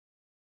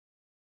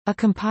A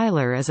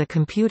compiler is a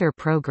computer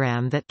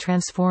program that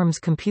transforms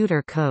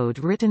computer code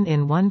written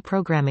in one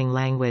programming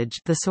language,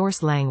 the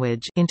source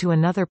language, into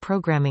another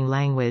programming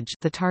language,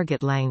 the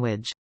target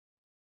language.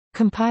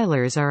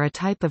 Compilers are a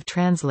type of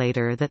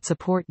translator that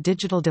support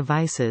digital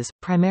devices,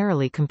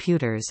 primarily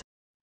computers.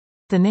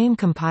 The name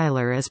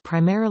compiler is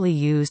primarily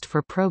used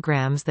for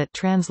programs that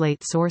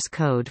translate source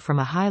code from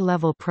a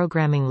high-level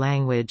programming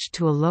language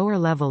to a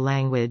lower-level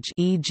language,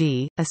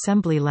 e.g.,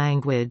 assembly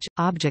language,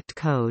 object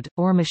code,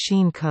 or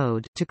machine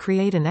code, to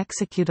create an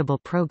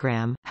executable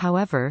program.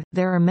 However,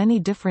 there are many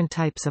different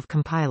types of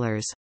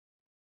compilers.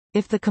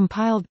 If the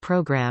compiled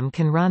program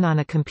can run on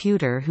a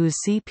computer whose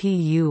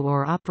CPU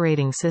or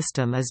operating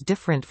system is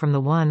different from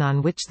the one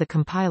on which the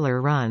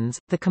compiler runs,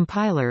 the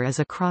compiler is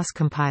a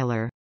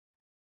cross-compiler.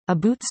 A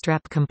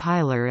bootstrap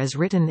compiler is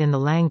written in the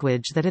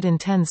language that it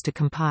intends to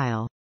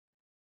compile.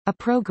 A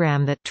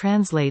program that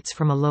translates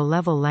from a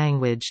low-level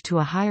language to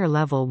a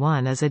higher-level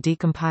one is a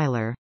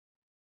decompiler.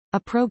 A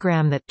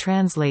program that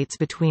translates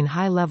between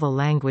high-level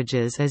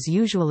languages is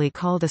usually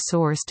called a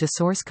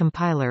source-to-source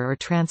compiler or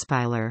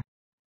transpiler.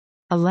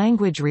 A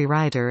language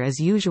rewriter is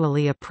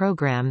usually a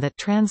program that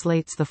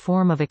translates the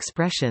form of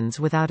expressions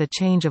without a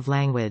change of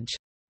language.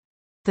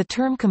 The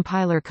term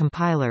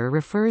compiler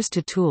refers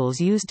to tools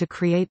used to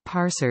create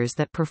parsers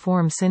that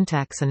perform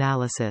syntax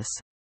analysis.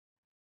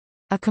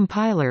 A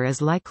compiler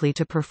is likely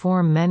to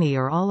perform many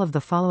or all of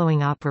the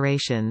following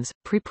operations: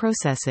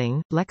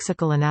 preprocessing,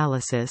 lexical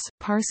analysis,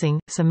 parsing,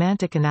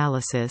 semantic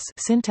analysis,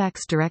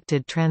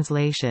 syntax-directed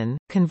translation,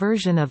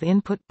 conversion of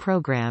input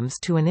programs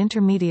to an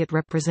intermediate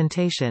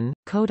representation,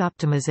 code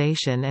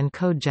optimization and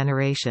code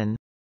generation.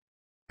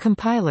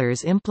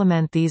 Compilers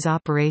implement these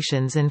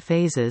operations in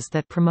phases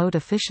that promote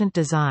efficient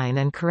design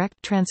and correct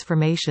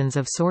transformations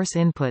of source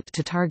input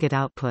to target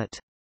output.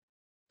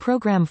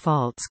 Program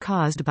faults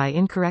caused by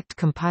incorrect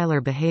compiler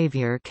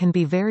behavior can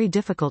be very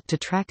difficult to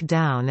track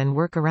down and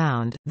work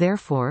around,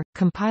 therefore,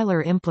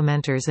 compiler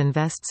implementers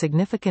invest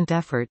significant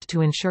effort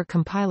to ensure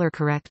compiler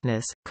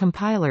correctness.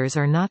 Compilers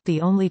are not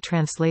the only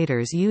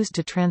translators used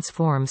to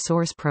transform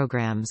source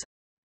programs.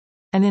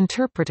 An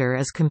interpreter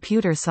is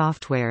computer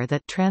software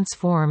that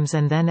transforms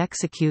and then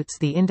executes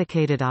the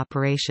indicated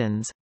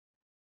operations.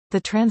 The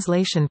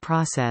translation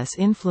process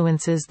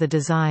influences the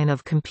design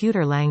of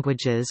computer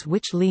languages,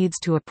 which leads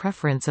to a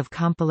preference of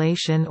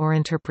compilation or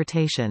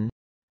interpretation.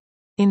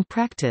 In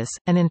practice,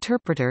 an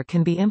interpreter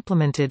can be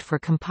implemented for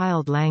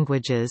compiled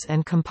languages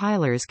and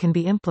compilers can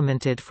be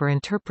implemented for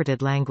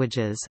interpreted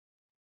languages.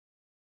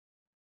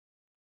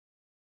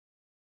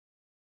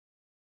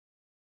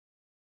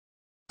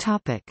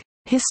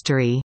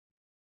 History.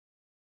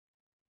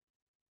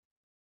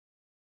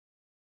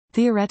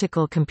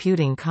 Theoretical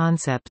computing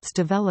concepts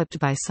developed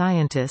by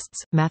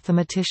scientists,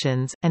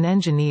 mathematicians, and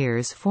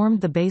engineers formed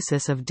the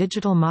basis of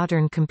digital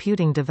modern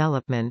computing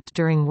development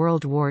during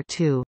World War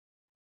II.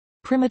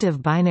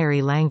 Primitive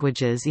binary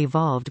languages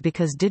evolved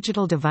because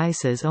digital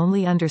devices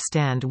only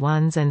understand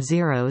ones and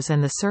zeros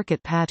and the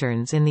circuit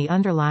patterns in the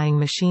underlying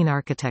machine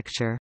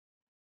architecture.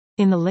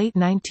 In the late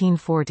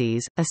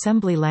 1940s,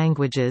 assembly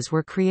languages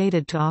were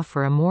created to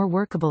offer a more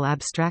workable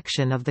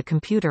abstraction of the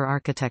computer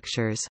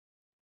architectures.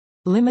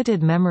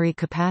 Limited memory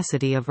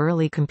capacity of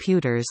early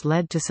computers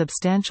led to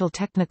substantial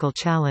technical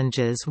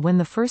challenges when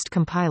the first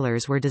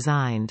compilers were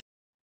designed.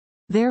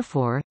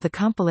 Therefore, the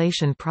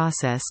compilation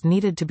process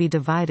needed to be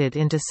divided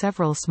into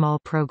several small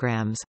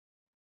programs.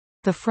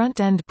 The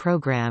front-end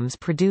programs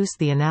produce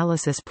the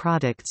analysis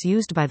products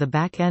used by the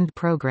back-end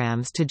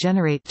programs to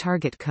generate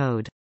target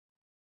code.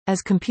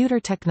 As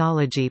computer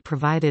technology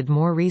provided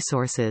more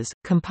resources,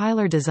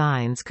 compiler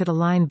designs could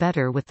align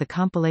better with the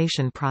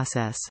compilation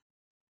process.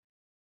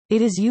 It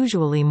is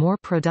usually more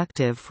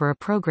productive for a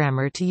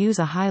programmer to use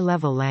a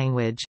high-level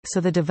language,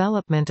 so the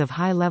development of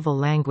high-level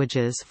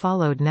languages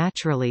followed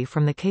naturally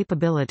from the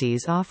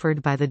capabilities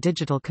offered by the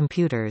digital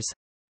computers.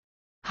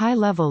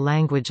 High-level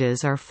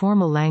languages are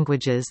formal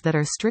languages that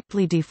are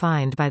strictly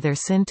defined by their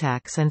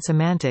syntax and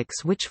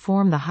semantics, which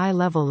form the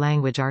high-level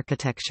language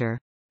architecture.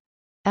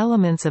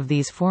 Elements of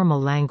these formal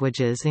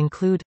languages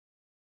include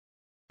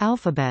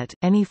alphabet,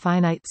 any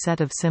finite set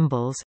of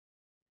symbols;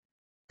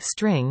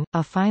 string,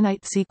 a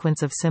finite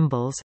sequence of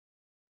symbols;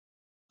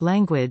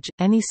 language,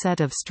 any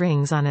set of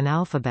strings on an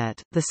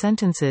alphabet. The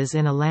sentences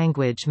in a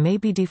language may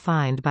be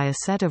defined by a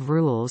set of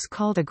rules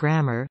called a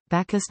grammar.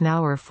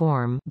 Backus-Naur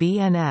form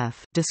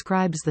 (BNF)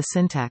 describes the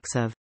syntax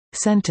of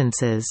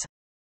sentences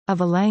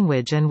of a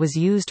language and was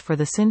used for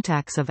the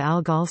syntax of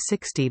ALGOL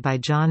 60 by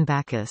John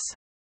Backus.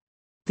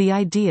 The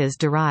ideas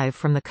derive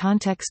from the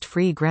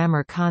context-free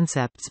grammar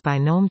concepts by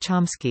Noam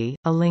Chomsky,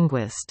 a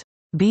linguist.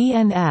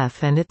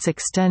 BNF and its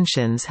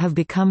extensions have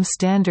become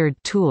standard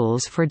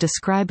tools for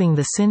describing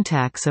the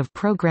syntax of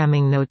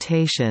programming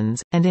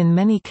notations, and in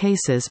many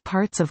cases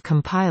parts of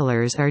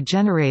compilers are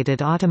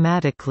generated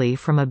automatically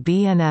from a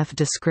BNF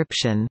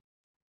description.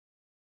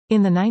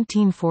 In the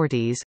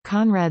 1940s,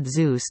 Konrad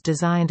Zuse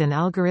designed an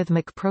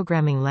algorithmic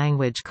programming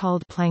language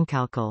called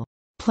Plancalcal,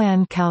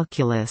 plan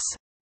calculus.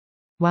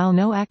 While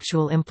no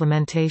actual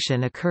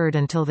implementation occurred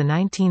until the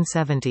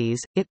 1970s,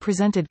 it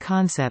presented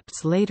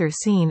concepts later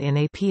seen in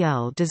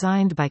APL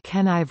designed by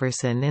Ken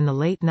Iverson in the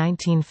late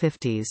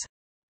 1950s.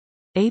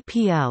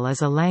 APL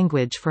is a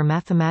language for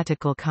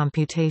mathematical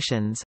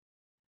computations.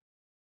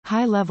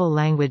 High-level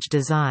language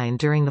design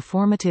during the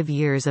formative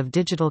years of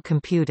digital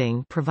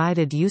computing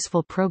provided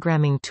useful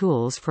programming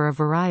tools for a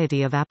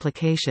variety of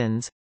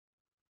applications.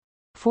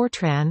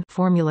 Fortran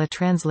formula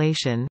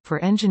translation for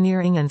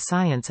engineering and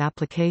science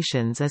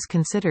applications is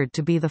considered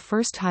to be the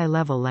first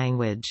high-level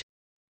language.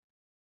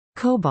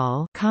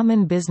 COBOL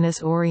Common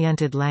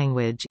Business-Oriented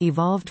Language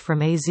evolved from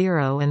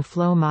A0 and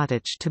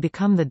Flow-Matic to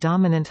become the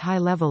dominant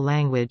high-level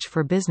language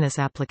for business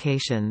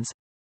applications.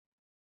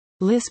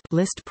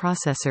 Lisp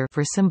processor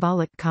for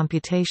symbolic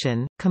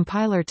computation,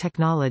 compiler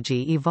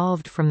technology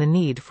evolved from the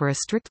need for a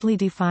strictly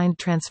defined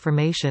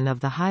transformation of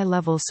the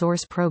high-level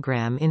source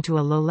program into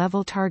a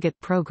low-level target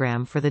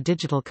program for the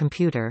digital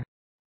computer.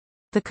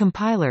 The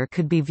compiler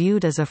could be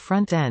viewed as a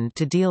front end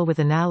to deal with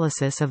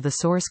analysis of the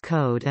source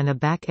code and a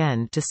back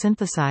end to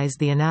synthesize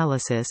the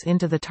analysis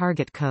into the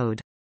target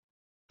code.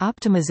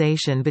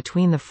 Optimization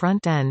between the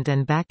front end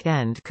and back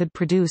end could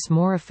produce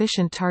more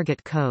efficient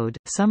target code.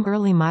 Some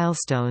early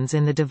milestones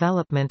in the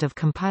development of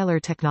compiler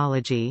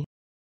technology.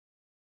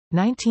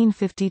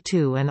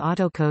 1952 An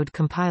autocode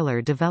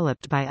compiler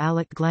developed by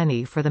Alec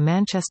Glennie for the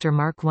Manchester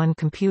Mark I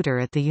computer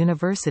at the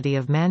University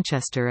of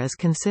Manchester is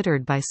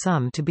considered by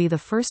some to be the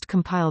first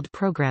compiled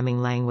programming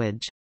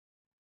language.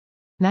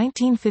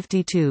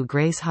 1952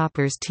 Grace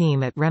Hopper's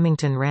team at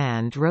Remington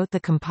Rand wrote the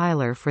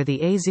compiler for the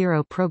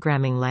A0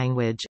 programming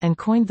language and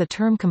coined the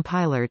term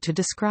compiler to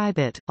describe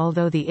it,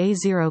 although the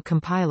A0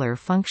 compiler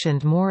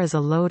functioned more as a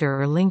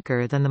loader or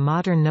linker than the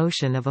modern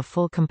notion of a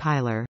full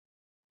compiler.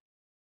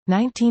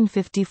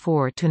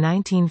 1954 to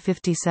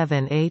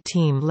 1957 A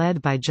team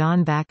led by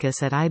John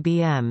Backus at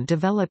IBM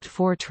developed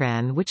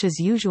Fortran, which is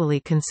usually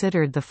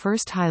considered the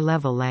first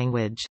high-level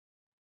language.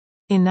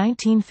 In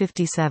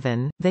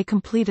 1957, they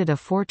completed a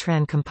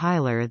Fortran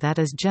compiler that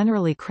is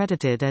generally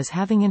credited as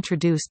having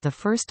introduced the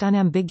first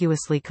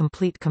unambiguously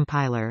complete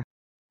compiler.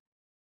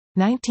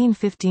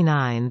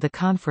 1959 The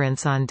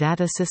Conference on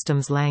Data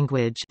Systems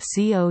Language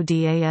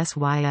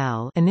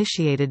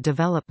initiated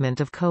development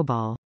of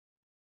COBOL.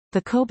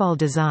 The COBOL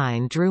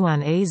design drew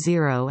on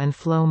A0 and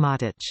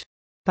Flow-Matic.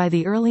 By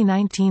the early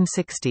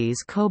 1960s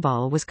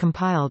COBOL was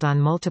compiled on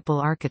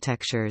multiple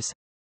architectures.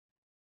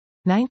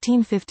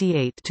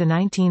 1958 to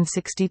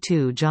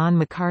 1962 John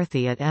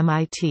McCarthy at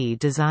MIT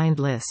designed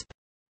Lisp.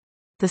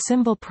 The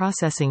symbol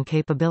processing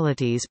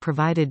capabilities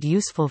provided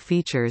useful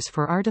features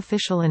for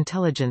artificial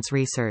intelligence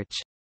research.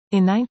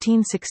 In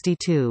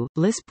 1962,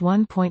 Lisp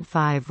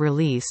 1.5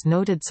 release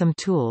noted some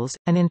tools,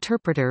 an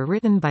interpreter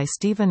written by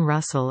Stephen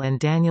Russell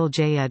and Daniel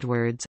J.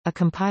 Edwards, a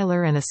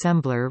compiler and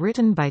assembler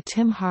written by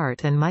Tim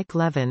Hart and Mike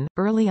Levin.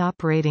 Early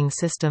operating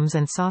systems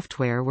and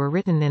software were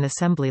written in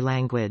assembly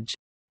language.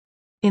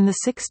 In the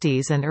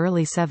 60s and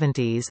early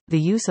 70s, the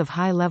use of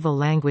high-level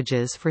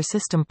languages for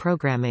system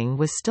programming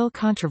was still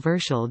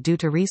controversial due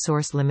to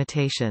resource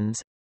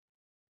limitations.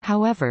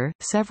 However,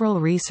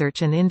 several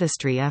research and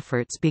industry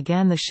efforts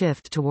began the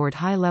shift toward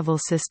high-level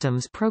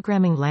systems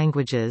programming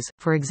languages,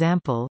 for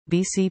example,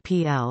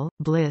 BCPL,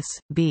 BLIS,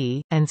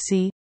 B, and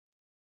C.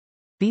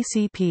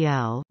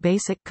 BCPL,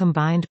 Basic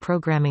Combined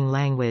Programming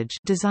Language,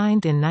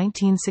 designed in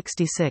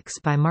 1966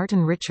 by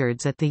Martin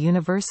Richards at the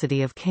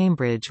University of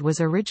Cambridge,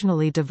 was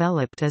originally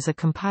developed as a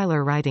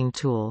compiler writing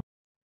tool.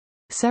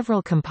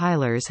 Several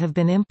compilers have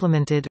been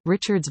implemented.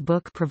 Richards'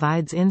 book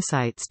provides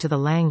insights to the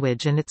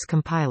language and its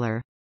compiler.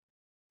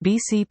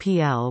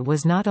 BCPL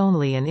was not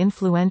only an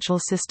influential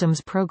systems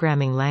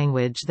programming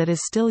language that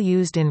is still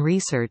used in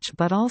research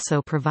but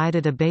also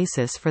provided a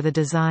basis for the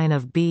design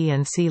of B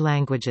and C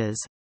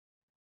languages.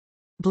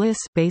 BLIS,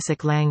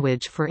 Basic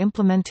Language for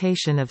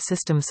Implementation of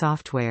System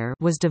Software,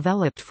 was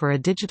developed for a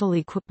Digital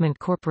Equipment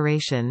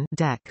Corporation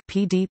 (DEC)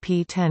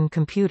 PDP-10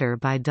 computer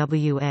by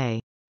W.A.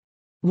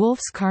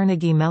 Wolf's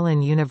Carnegie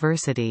Mellon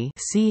University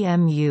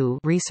 (CMU)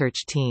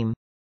 research team.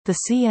 The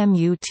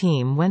CMU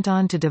team went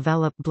on to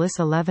develop BLIS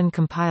 11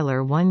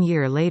 compiler 1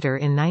 year later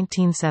in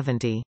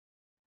 1970.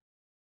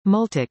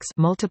 Multics,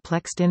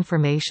 Multiplexed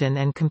Information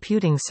and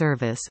Computing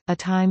Service, a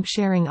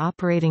time-sharing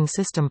operating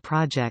system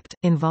project,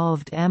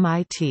 involved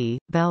MIT,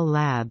 Bell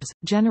Labs,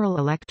 General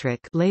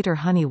Electric, later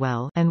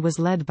Honeywell, and was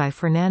led by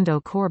Fernando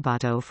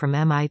Corbato from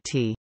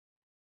MIT.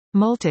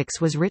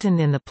 Multics was written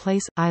in the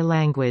Place.I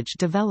language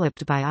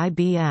developed by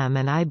IBM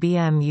and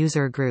IBM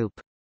User Group.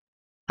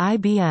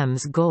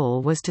 IBM's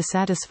goal was to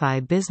satisfy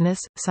business,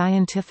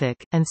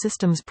 scientific, and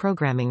systems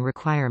programming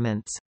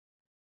requirements.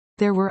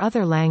 There were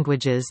other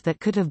languages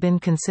that could have been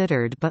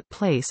considered, but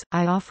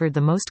Place.I offered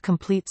the most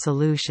complete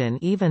solution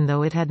even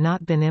though it had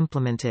not been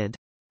implemented.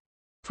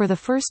 For the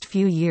first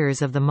few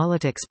years of the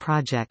Multics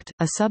project,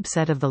 a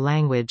subset of the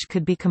language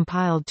could be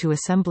compiled to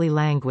assembly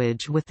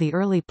language with the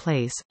early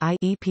Place.I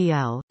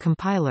EPL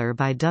compiler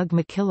by Doug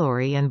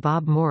McIlroy and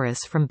Bob Morris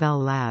from Bell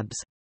Labs.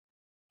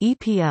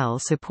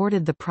 EPL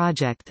supported the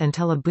project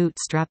until a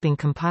bootstrapping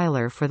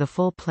compiler for the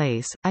full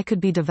place, I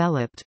could be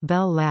developed.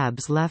 Bell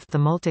Labs left the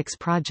Multics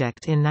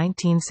project in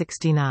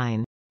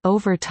 1969.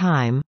 Over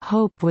time,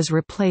 hope was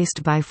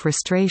replaced by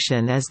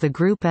frustration as the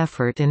group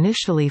effort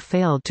initially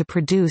failed to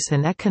produce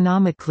an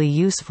economically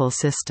useful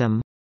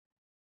system.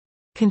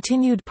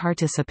 Continued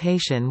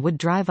participation would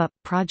drive up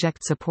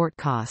project support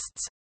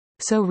costs.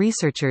 So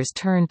researchers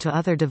turned to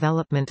other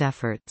development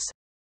efforts.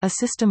 A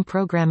system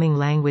programming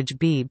language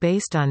B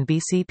based on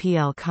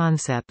BCPL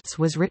concepts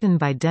was written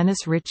by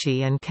Dennis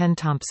Ritchie and Ken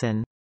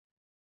Thompson.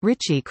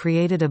 Ritchie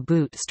created a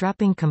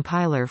bootstrapping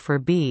compiler for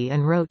B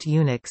and wrote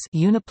Unix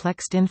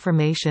Uniplexed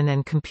Information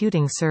and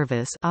Computing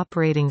Service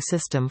operating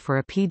system for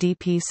a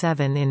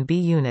PDP-7 in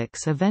B.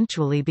 Unix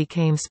eventually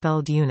became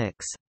spelled Unix.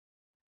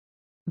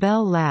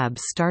 Bell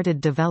Labs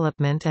started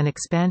development and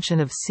expansion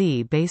of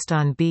C based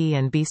on B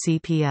and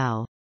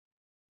BCPL.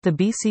 The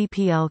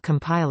BCPL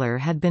compiler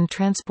had been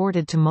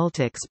transported to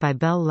Multics by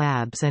Bell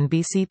Labs and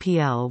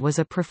BCPL was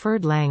a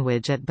preferred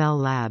language at Bell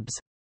Labs.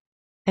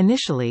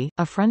 Initially,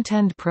 a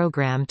front-end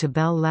program to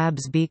Bell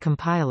Labs B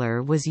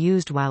compiler was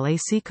used while a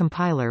C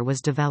compiler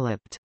was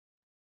developed.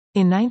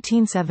 In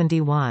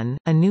 1971,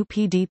 a new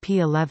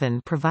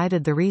PDP-11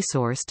 provided the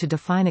resource to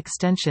define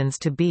extensions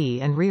to B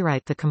and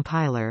rewrite the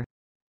compiler.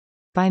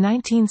 By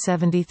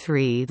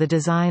 1973 the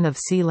design of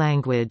C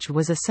language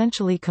was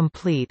essentially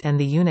complete and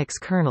the Unix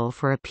kernel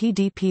for a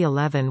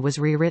PDP-11 was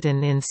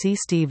rewritten in C.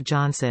 Steve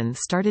Johnson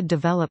started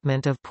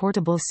development of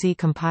Portable C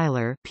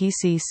Compiler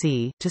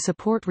 (PCC) to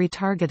support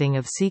retargeting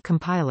of C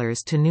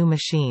compilers to new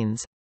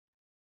machines.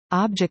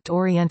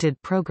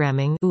 Object-oriented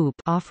programming (OOP)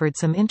 offered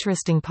some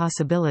interesting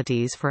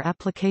possibilities for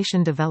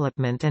application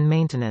development and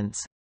maintenance.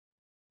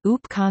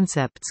 OOP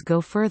concepts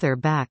go further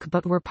back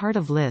but were part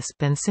of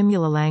Lisp and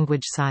Simula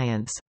language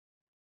science.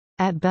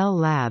 At Bell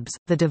Labs,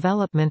 the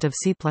development of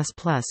C++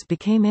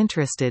 became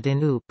interested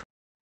in OOP.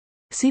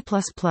 C++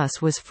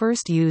 was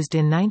first used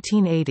in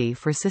 1980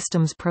 for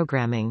systems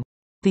programming.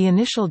 The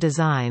initial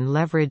design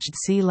leveraged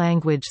C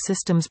language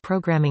systems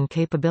programming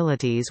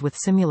capabilities with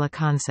Simula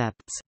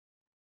concepts.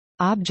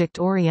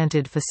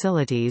 Object-oriented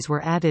facilities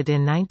were added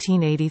in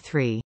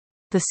 1983.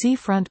 The C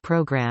front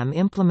program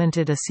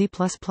implemented a C++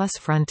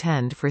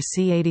 front-end for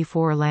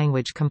C84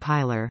 language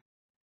compiler.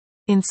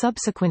 In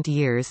subsequent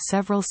years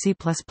several C++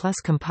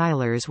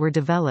 compilers were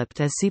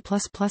developed as C++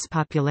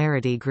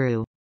 popularity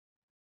grew.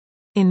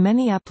 In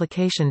many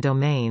application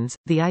domains,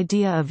 the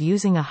idea of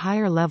using a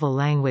higher-level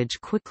language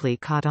quickly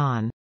caught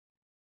on.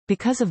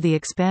 Because of the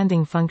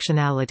expanding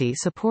functionality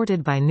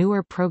supported by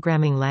newer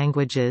programming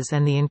languages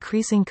and the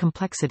increasing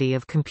complexity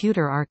of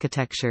computer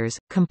architectures,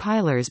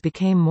 compilers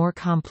became more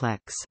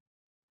complex.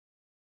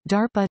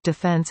 DARPA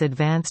Defense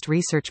Advanced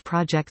Research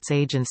Projects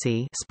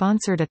Agency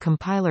sponsored a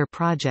compiler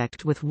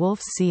project with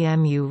Wolf's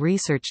CMU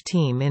research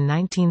team in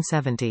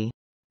 1970.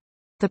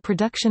 The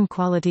production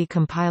quality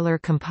compiler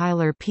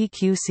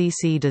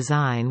PQCC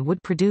design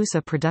would produce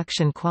a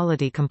production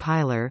quality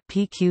compiler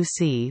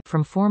PQC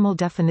from formal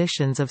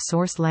definitions of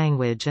source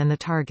language and the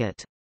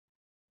target.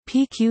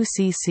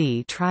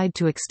 PQCC tried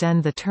to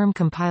extend the term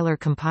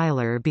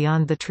compiler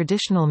beyond the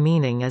traditional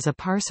meaning as a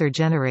parser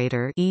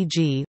generator,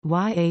 e.g.,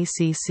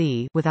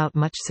 YACC, without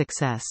much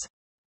success.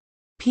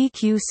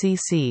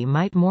 PQCC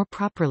might more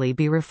properly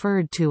be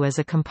referred to as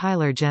a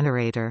compiler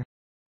generator.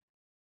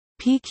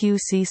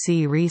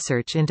 PQCC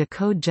research into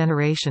code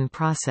generation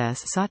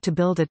process sought to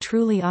build a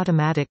truly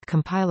automatic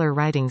compiler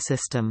writing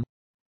system.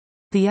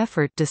 The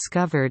effort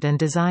discovered and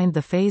designed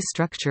the phase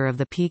structure of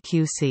the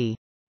PQC.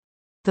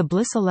 The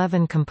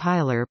Bliss11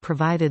 compiler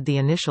provided the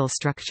initial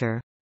structure.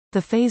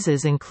 The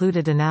phases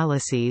included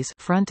analyses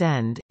front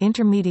end,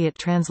 intermediate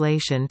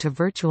translation to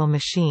virtual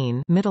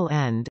machine middle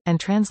end, and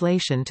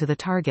translation to the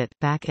target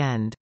back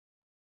end.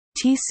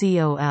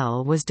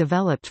 TCOL was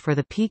developed for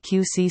the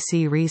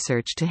PQCC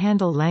research to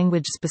handle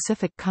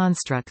language-specific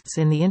constructs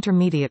in the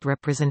intermediate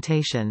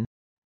representation.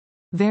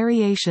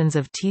 Variations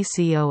of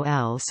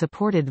TCOL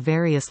supported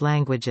various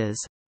languages.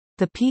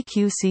 The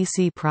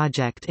PQCC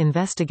project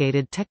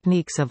investigated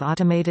techniques of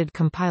automated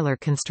compiler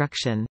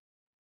construction.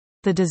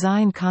 The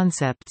design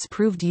concepts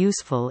proved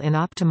useful in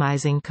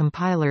optimizing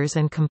compilers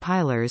and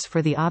compilers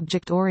for the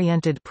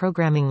object-oriented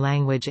programming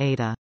language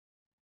Ada.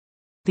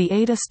 The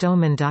Ada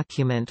Stoneman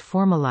document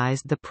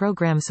formalized the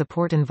Program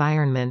Support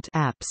Environment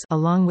 (APS)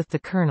 along with the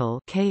kernel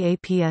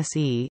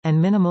KAPSE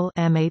and minimal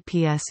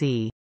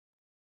MAPSE.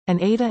 An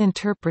Ada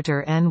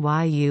interpreter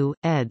NYU,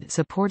 ed.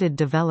 supported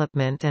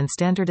development and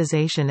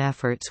standardization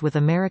efforts with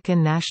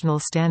American National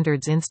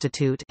Standards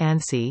Institute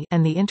 (ANSI)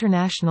 and the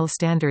International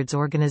Standards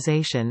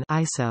Organization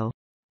 (ISO).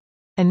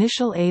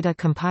 Initial Ada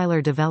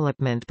compiler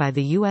development by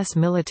the U.S.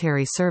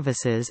 military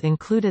services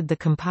included the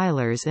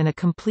compilers in a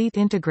complete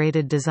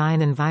integrated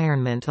design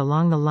environment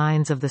along the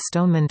lines of the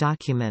Stoneman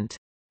document.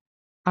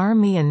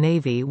 Army and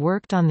Navy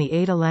worked on the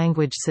Ada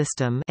Language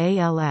System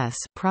 (ALS)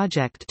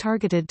 project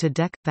targeted to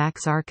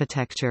DEC-VAX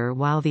architecture,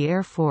 while the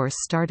Air Force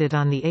started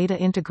on the Ada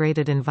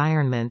Integrated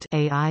Environment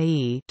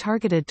 (AIE)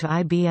 targeted to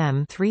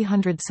IBM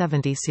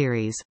 370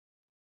 series.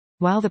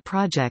 While the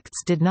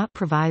projects did not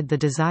provide the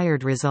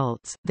desired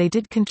results, they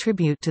did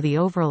contribute to the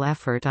overall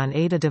effort on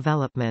Ada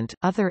development.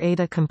 Other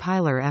Ada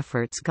compiler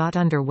efforts got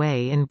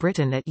underway in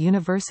Britain at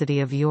University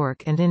of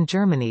York and in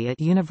Germany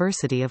at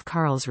University of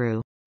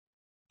Karlsruhe.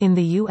 In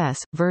the U.S.,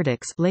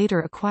 Verdix, later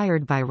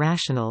acquired by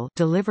Rational,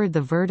 delivered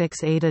the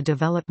Verdix Ada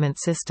Development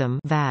System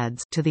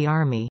 (VADS) to the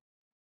Army.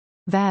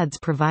 VADS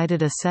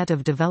provided a set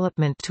of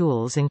development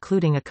tools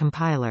including a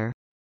compiler.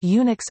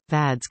 Unix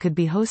VADS could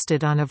be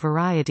hosted on a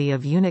variety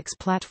of Unix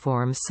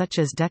platforms such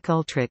as DEC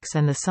Ultrix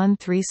and the Sun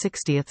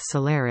 360th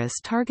Solaris,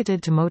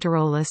 targeted to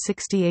Motorola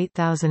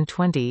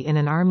 68020 in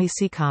an Army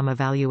SECOM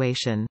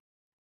evaluation.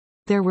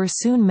 There were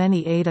soon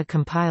many Ada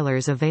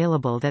compilers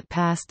available that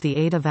passed the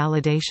Ada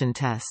validation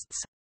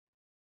tests.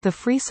 The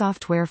Free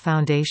Software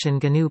Foundation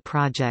GNU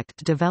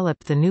project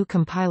developed the GNU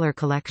Compiler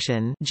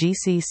Collection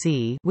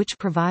 (GCC), which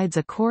provides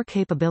a core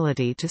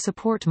capability to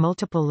support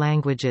multiple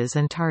languages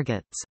and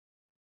targets.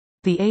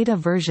 The Ada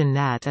version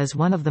NAT is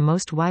one of the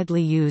most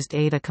widely used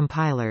Ada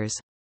compilers.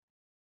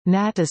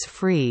 NAT is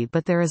free,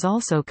 but there is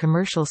also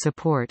commercial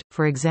support.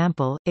 For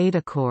example,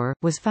 AdaCore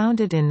was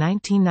founded in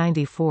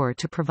 1994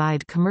 to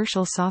provide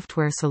commercial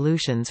software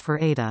solutions for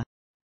Ada.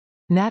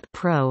 NAT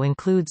Pro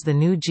includes the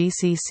new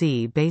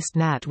GCC-based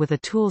NAT with a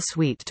tool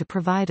suite to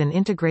provide an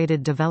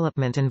integrated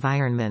development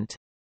environment.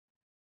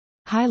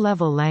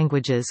 High-level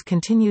languages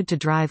continued to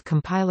drive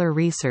compiler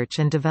research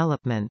and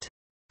development.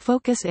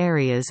 Focus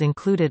areas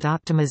included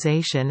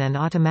optimization and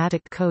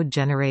automatic code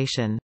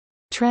generation.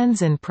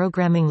 Trends in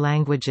programming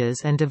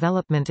languages and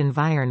development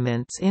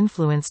environments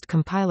influenced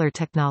compiler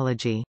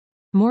technology.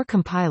 More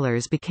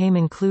compilers became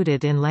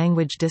included in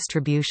language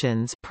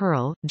distributions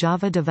Perl,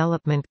 Java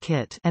Development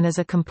Kit, and as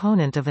a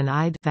component of an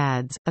IDE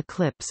VADS,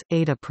 Eclipse,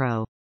 Ada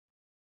Pro.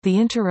 The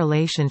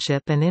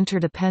interrelationship and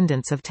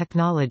interdependence of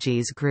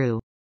technologies grew.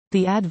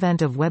 The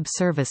advent of web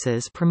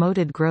services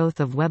promoted growth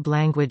of web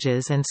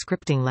languages and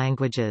scripting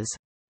languages.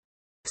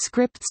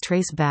 Scripts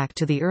trace back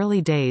to the early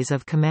days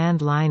of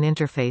command line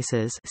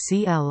interfaces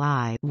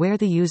 (CLI), where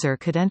the user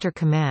could enter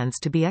commands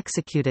to be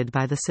executed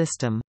by the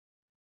system.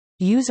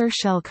 User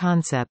shell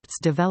concepts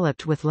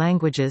developed with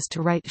languages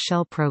to write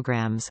shell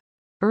programs.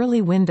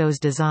 Early Windows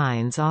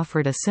designs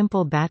offered a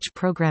simple batch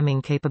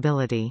programming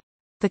capability.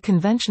 The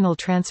conventional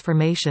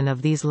transformation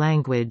of these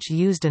language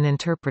used an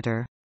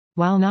interpreter.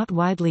 While not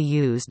widely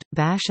used,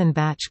 Bash and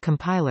Batch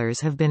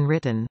compilers have been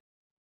written.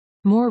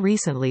 More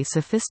recently,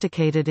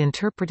 sophisticated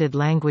interpreted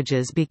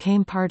languages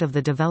became part of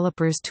the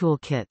developer's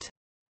toolkit.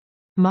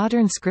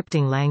 Modern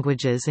scripting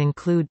languages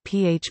include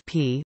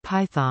PHP,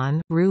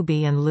 Python,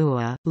 Ruby and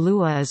Lua.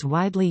 Lua is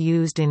widely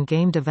used in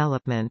game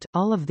development.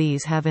 All of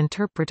these have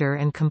interpreter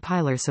and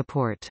compiler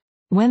support.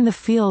 When the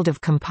field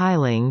of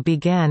compiling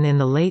began in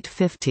the late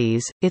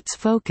 50s, its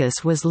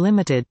focus was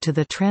limited to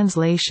the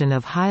translation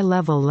of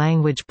high-level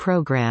language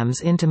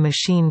programs into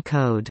machine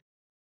code.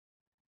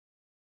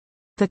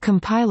 The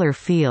compiler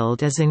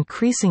field is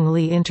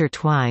increasingly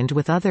intertwined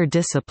with other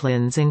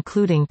disciplines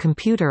including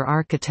computer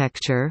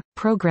architecture,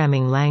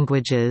 programming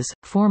languages,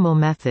 formal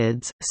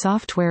methods,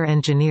 software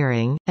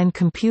engineering, and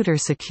computer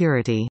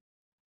security.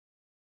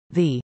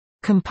 The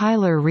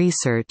Compiler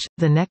Research,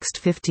 The Next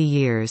 50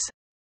 Years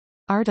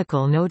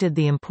article noted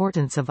the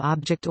importance of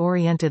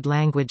object-oriented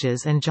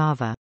languages and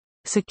Java.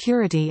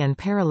 Security and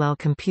parallel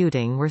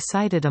computing were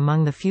cited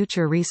among the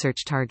future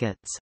research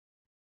targets.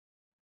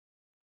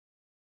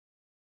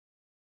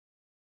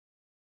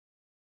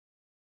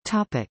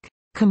 Topic: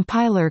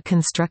 Compiler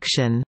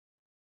construction.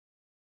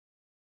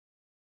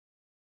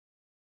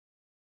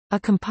 A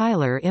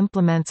compiler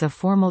implements a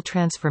formal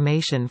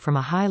transformation from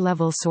a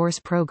high-level source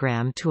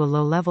program to a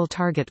low-level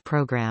target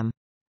program.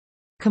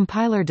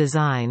 Compiler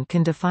design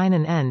can define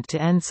an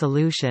end-to-end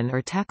solution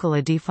or tackle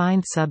a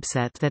defined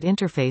subset that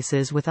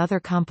interfaces with other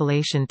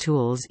compilation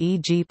tools,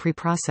 e.g.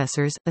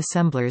 preprocessors,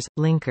 assemblers,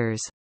 linkers.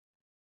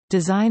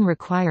 Design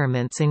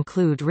requirements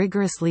include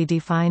rigorously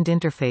defined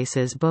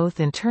interfaces both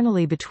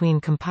internally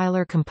between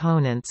compiler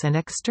components and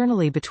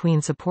externally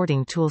between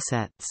supporting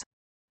toolsets.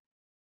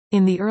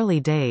 In the early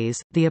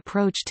days, the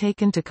approach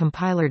taken to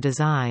compiler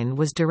design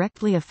was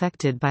directly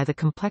affected by the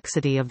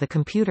complexity of the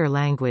computer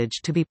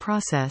language to be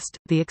processed,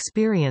 the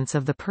experience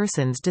of the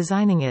persons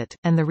designing it,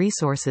 and the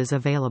resources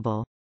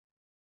available.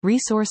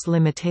 Resource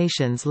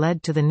limitations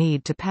led to the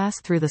need to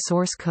pass through the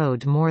source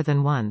code more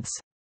than once.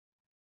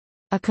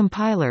 A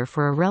compiler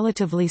for a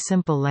relatively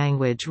simple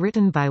language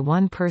written by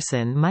one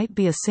person might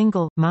be a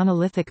single,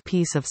 monolithic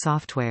piece of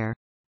software.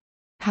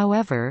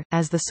 However,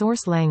 as the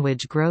source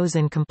language grows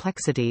in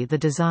complexity, the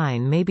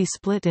design may be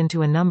split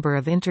into a number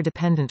of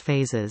interdependent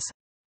phases.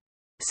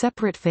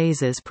 Separate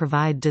phases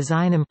provide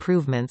design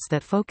improvements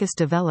that focus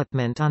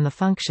development on the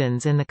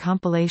functions in the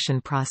compilation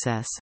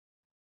process.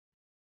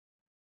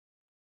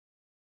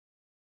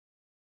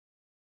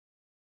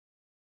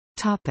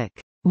 Topic: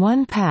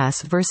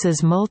 One-pass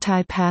versus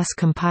multi-pass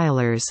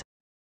compilers.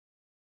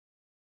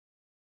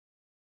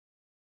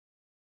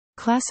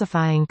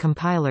 Classifying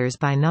compilers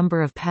by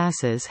number of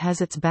passes has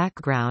its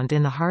background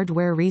in the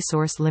hardware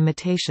resource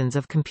limitations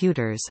of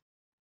computers.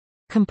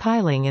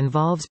 Compiling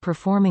involves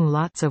performing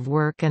lots of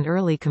work, and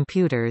early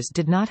computers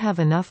did not have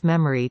enough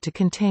memory to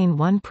contain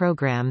one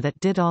program that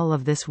did all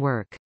of this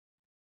work.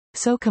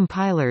 So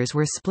compilers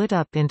were split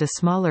up into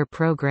smaller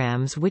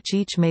programs which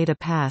each made a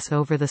pass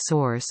over the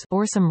source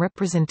or some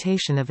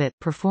representation of it,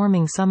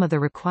 performing some of the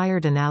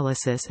required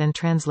analysis and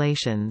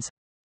translations.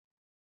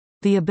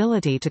 The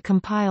ability to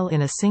compile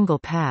in a single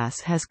pass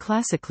has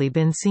classically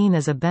been seen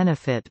as a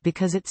benefit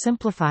because it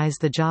simplifies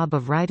the job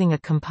of writing a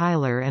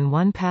compiler, and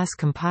one-pass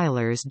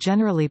compilers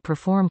generally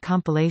perform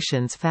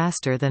compilations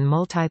faster than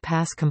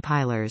multi-pass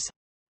compilers.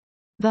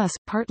 Thus,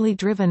 partly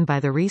driven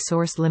by the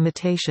resource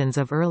limitations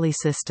of early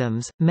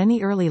systems,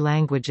 many early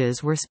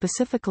languages were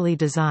specifically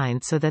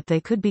designed so that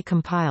they could be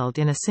compiled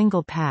in a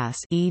single pass,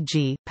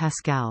 e.g.,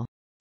 Pascal.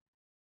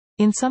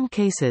 In some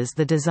cases,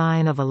 the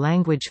design of a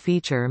language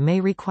feature may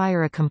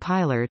require a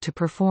compiler to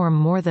perform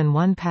more than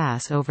one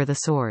pass over the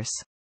source.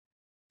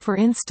 For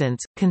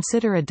instance,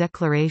 consider a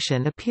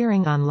declaration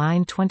appearing on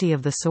line 20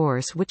 of the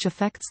source which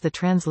affects the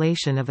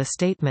translation of a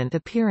statement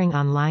appearing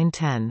on line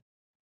 10.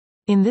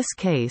 In this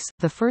case,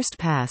 the first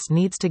pass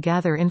needs to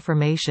gather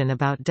information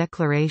about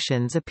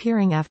declarations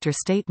appearing after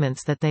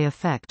statements that they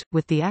affect,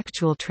 with the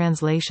actual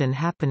translation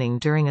happening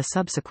during a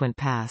subsequent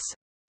pass.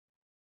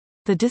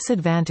 The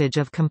disadvantage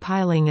of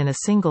compiling in a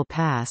single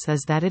pass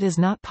is that it is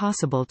not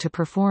possible to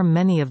perform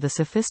many of the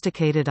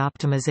sophisticated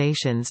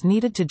optimizations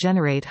needed to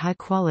generate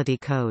high-quality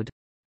code.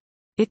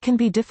 It can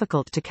be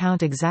difficult to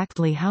count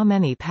exactly how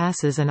many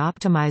passes an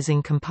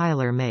optimizing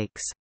compiler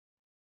makes.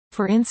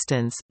 For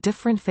instance,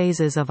 different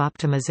phases of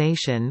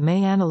optimization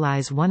may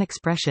analyze one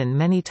expression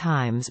many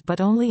times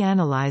but only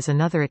analyze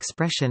another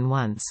expression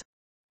once.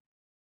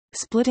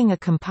 Splitting a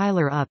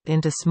compiler up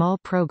into small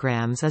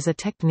programs is a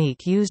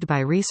technique used by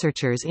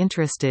researchers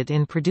interested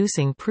in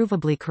producing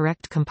provably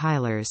correct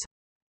compilers.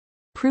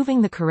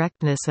 Proving the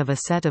correctness of a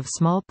set of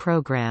small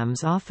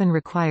programs often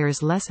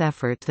requires less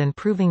effort than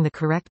proving the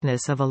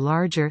correctness of a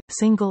larger,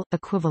 single,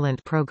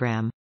 equivalent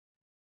program.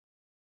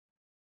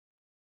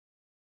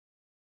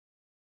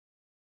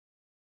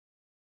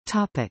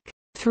 Topic: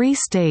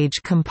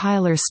 Three-stage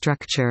compiler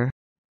structure.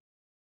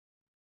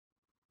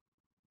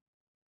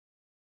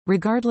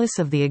 Regardless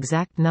of the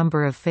exact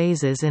number of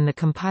phases in the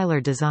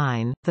compiler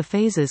design, the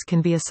phases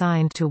can be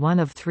assigned to one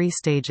of three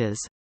stages.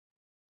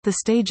 The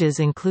stages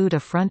include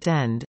a front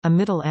end, a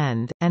middle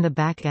end, and a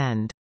back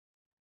end.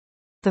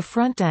 The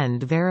front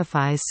end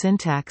verifies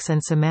syntax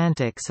and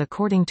semantics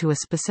according to a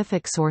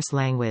specific source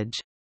language.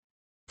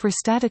 For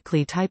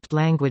statically typed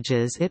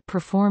languages, it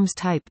performs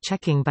type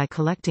checking by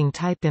collecting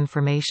type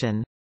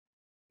information.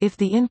 If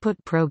the input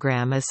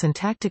program is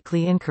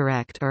syntactically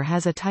incorrect or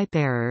has a type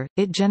error,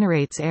 it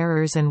generates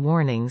errors and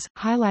warnings,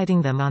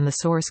 highlighting them on the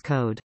source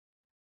code.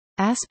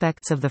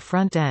 Aspects of the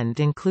front end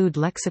include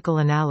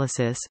lexical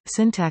analysis,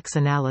 syntax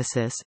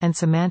analysis, and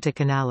semantic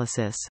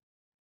analysis.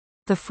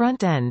 The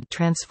front end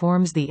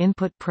transforms the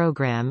input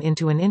program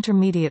into an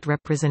intermediate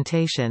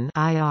representation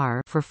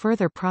 (IR) for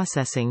further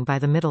processing by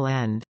the middle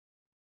end.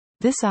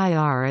 This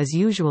IR is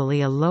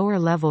usually a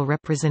lower-level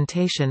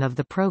representation of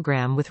the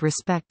program with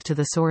respect to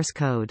the source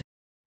code.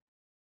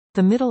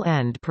 The middle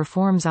end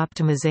performs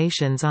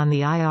optimizations on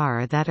the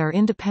IR that are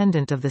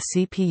independent of the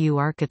CPU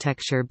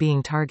architecture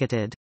being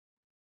targeted.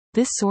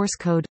 This source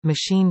code,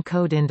 machine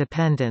code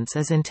independence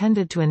is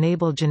intended to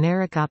enable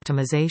generic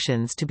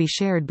optimizations to be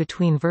shared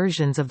between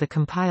versions of the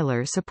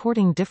compiler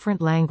supporting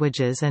different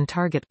languages and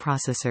target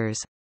processors.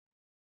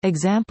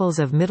 Examples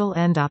of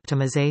middle-end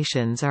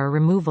optimizations are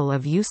removal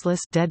of useless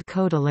dead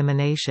code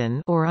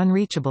elimination or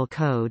unreachable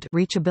code,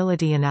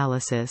 reachability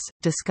analysis,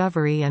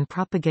 discovery and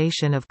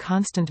propagation of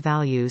constant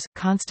values,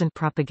 constant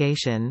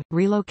propagation,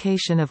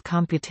 relocation of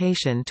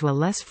computation to a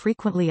less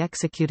frequently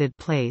executed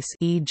place,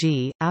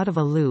 e.g., out of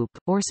a loop,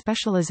 or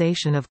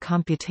specialization of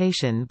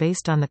computation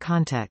based on the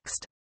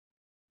context.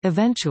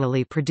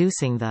 Eventually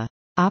producing the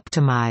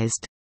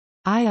optimized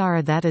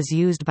IR that is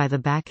used by the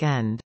back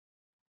end.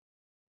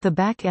 The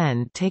back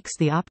end takes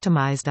the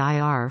optimized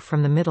IR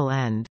from the middle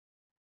end.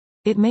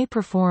 It may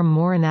perform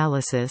more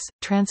analysis,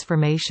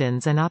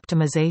 transformations and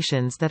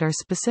optimizations that are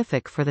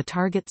specific for the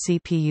target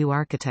CPU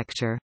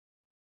architecture.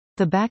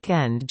 The back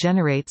end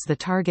generates the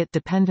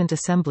target-dependent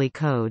assembly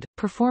code,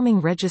 performing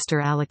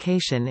register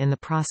allocation in the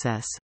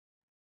process.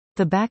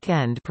 The back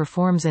end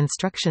performs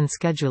instruction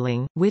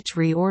scheduling, which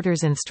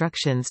reorders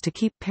instructions to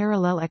keep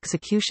parallel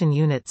execution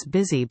units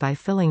busy by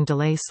filling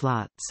delay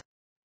slots.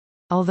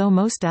 Although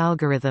most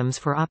algorithms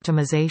for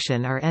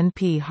optimization are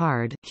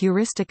NP-hard,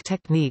 heuristic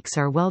techniques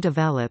are well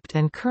developed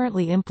and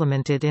currently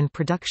implemented in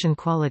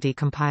production-quality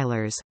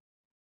compilers.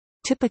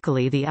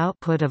 Typically the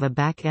output of a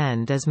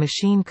back-end is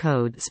machine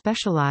code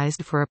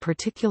specialized for a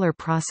particular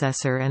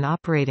processor and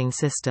operating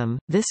system.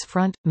 This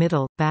front,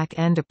 middle,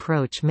 back-end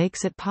approach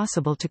makes it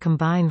possible to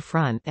combine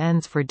front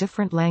ends for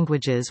different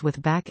languages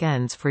with back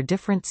ends for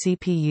different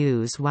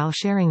CPUs while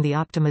sharing the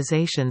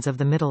optimizations of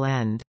the middle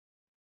end.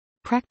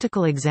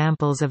 Practical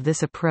examples of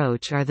this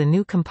approach are the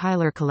GNU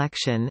Compiler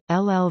Collection,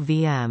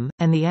 LLVM,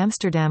 and the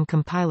Amsterdam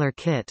Compiler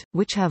Kit,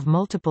 which have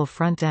multiple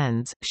front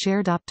ends,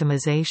 shared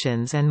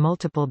optimizations and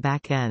multiple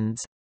back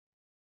ends.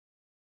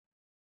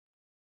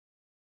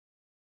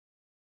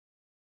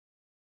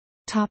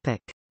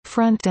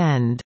 Front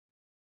end.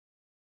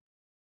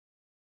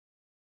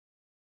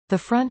 The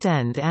front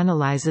end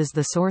analyzes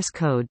the source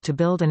code to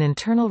build an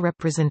internal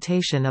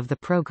representation of the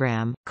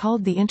program,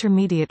 called the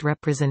intermediate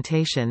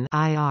representation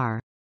 (IR).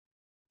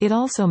 It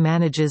also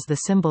manages the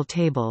symbol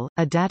table,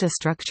 a data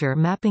structure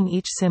mapping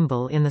each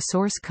symbol in the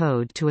source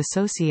code to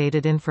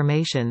associated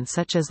information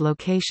such as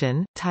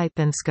location, type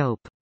and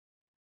scope.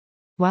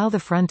 While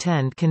the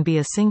front-end can be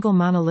a single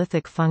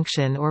monolithic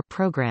function or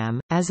program,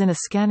 as in a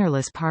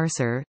scannerless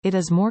parser, it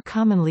is more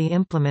commonly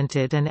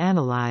implemented and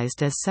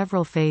analyzed as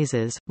several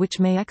phases, which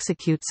may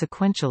execute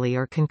sequentially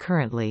or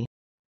concurrently.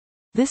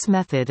 This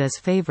method is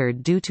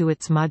favored due to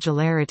its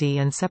modularity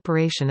and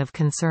separation of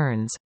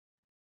concerns.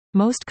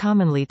 Most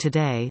commonly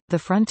today, the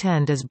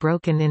front-end is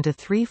broken into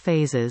three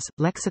phases: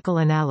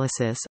 lexical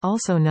analysis,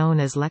 also known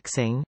as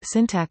lexing,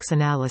 syntax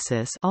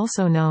analysis,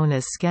 also known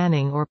as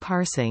scanning or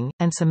parsing,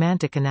 and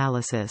semantic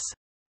analysis.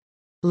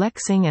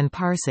 Lexing and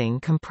parsing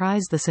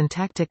comprise the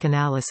syntactic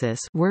analysis,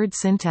 word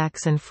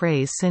syntax and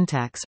phrase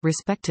syntax,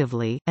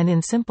 respectively, and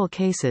in simple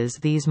cases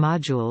these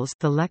modules,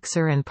 the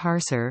lexer and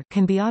parser,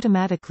 can be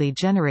automatically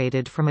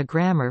generated from a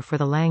grammar for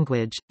the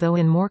language, though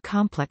in more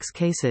complex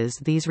cases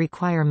these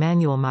require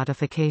manual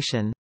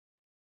modification.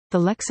 The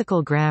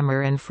lexical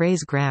grammar and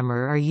phrase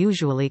grammar are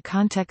usually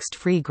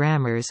context-free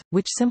grammars,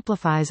 which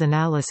simplifies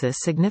analysis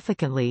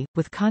significantly,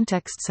 with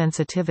context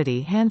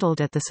sensitivity handled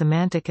at the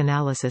semantic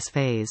analysis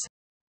phase.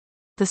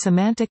 The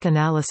semantic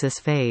analysis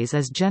phase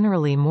is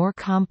generally more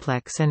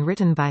complex and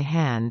written by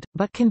hand,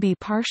 but can be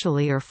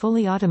partially or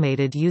fully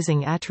automated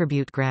using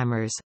attribute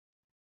grammars.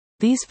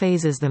 These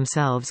phases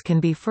themselves can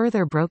be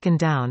further broken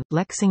down,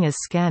 lexing as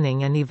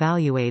scanning and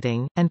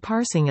evaluating, and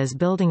parsing as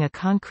building a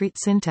concrete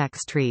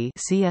syntax tree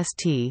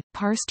 (CST,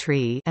 parse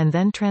tree) and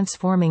then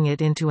transforming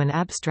it into an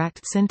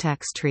abstract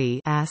syntax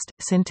tree (AST,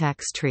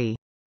 syntax tree).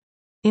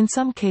 In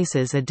some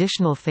cases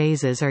additional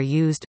phases are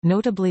used,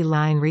 notably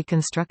line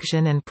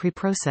reconstruction and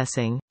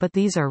preprocessing, but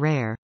these are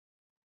rare.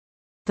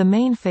 The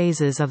main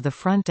phases of the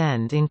front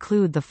end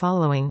include the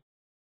following.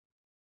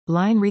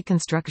 Line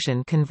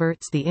reconstruction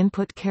converts the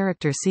input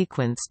character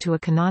sequence to a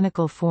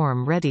canonical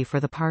form ready for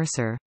the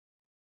parser.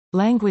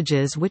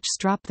 Languages which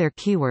strop their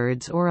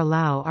keywords or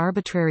allow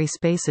arbitrary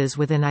spaces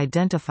within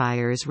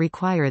identifiers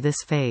require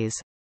this phase.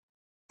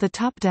 The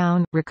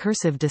top-down,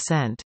 recursive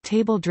descent,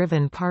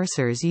 table-driven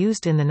parsers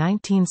used in the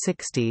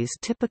 1960s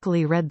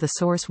typically read the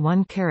source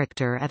one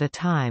character at a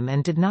time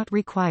and did not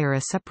require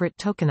a separate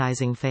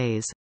tokenizing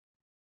phase.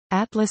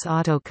 Atlas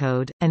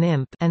Autocode, and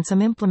IMP, and some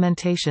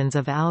implementations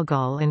of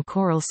Algol and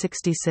Coral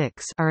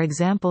 66 are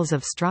examples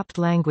of stropped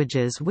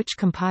languages which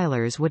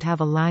compilers would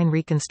have a line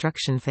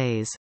reconstruction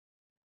phase.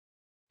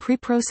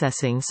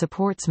 Preprocessing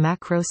supports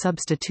macro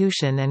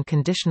substitution and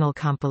conditional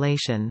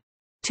compilation.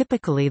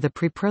 Typically the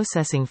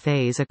preprocessing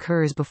phase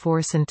occurs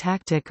before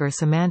syntactic or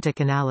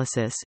semantic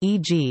analysis,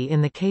 e.g.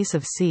 in the case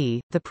of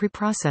C, the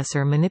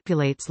preprocessor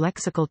manipulates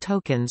lexical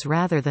tokens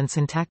rather than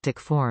syntactic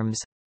forms.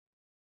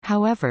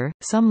 However,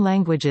 some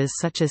languages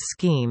such as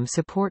Scheme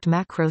support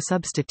macro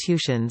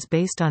substitutions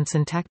based on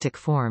syntactic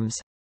forms.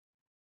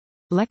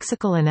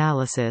 Lexical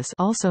analysis,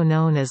 also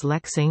known as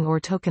lexing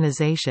or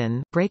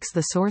tokenization, breaks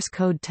the source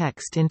code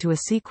text into a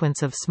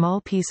sequence of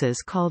small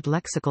pieces called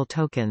lexical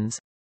tokens.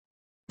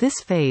 This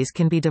phase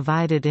can be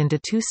divided into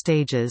two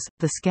stages,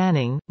 the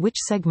scanning, which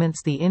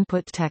segments the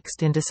input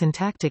text into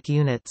syntactic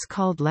units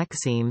called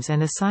lexemes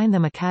and assign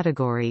them a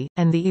category,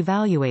 and the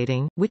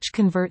evaluating, which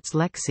converts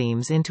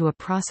lexemes into a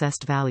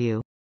processed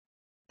value.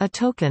 A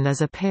token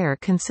is a pair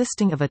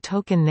consisting of a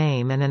token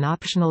name and an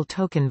optional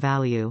token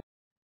value.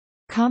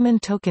 Common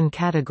token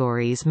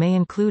categories may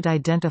include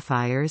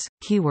identifiers,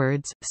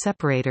 keywords,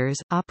 separators,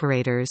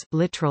 operators,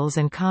 literals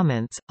and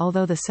comments,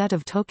 although the set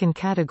of token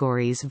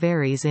categories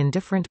varies in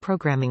different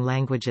programming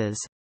languages.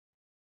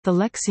 The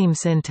lexeme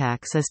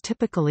syntax is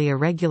typically a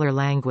regular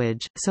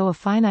language, so a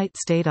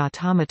finite-state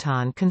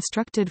automaton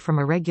constructed from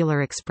a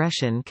regular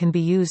expression can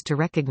be used to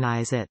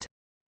recognize it.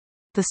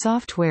 The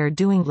software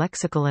doing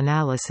lexical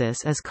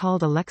analysis is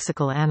called a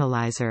lexical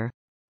analyzer.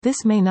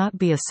 This may not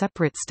be a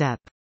separate step.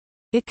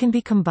 It can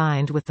be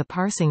combined with the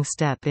parsing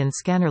step in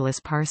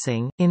scannerless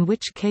parsing, in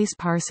which case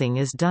parsing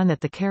is done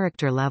at the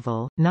character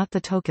level, not the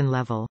token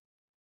level.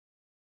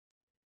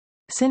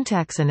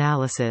 Syntax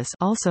analysis,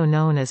 also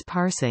known as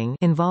parsing,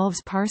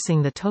 involves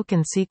parsing the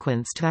token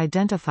sequence to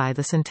identify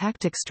the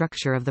syntactic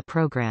structure of the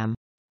program.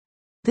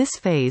 This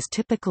phase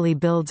typically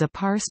builds a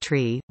parse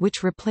tree,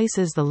 which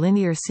replaces the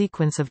linear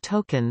sequence of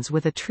tokens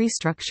with a tree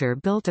structure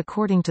built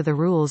according to the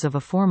rules of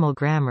a formal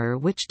grammar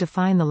which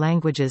define the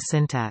language's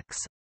syntax.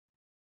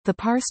 The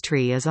parse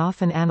tree is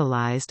often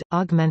analyzed,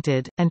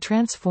 augmented, and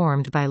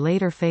transformed by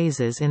later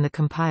phases in the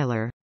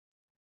compiler.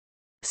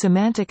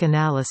 Semantic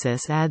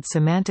analysis adds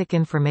semantic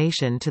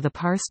information to the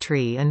parse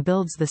tree and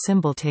builds the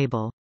symbol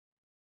table.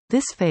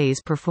 This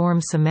phase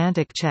performs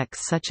semantic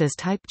checks such as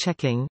type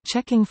checking,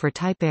 checking for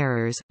type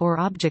errors, or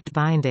object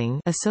binding,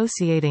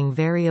 associating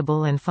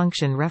variable and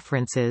function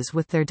references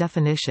with their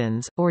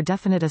definitions, or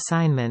definite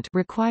assignment,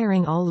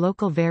 requiring all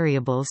local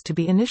variables to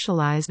be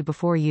initialized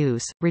before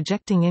use,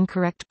 rejecting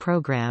incorrect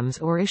programs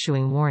or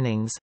issuing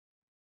warnings.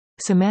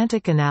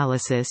 Semantic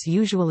analysis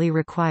usually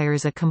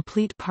requires a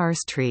complete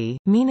parse tree,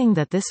 meaning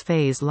that this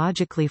phase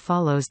logically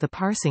follows the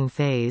parsing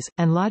phase,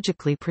 and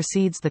logically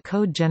precedes the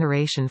code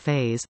generation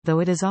phase, though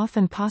it is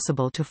often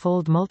possible to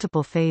fold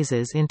multiple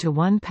phases into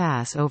one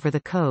pass over the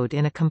code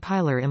in a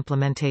compiler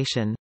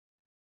implementation.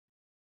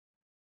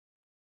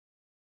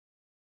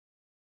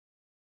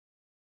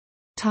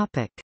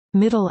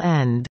 Middle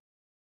end.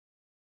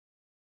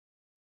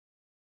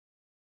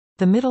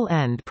 The middle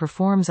end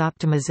performs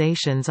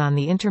optimizations on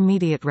the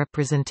intermediate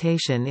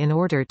representation in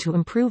order to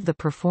improve the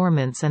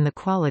performance and the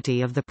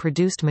quality of the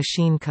produced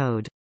machine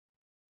code.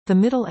 The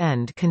middle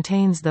end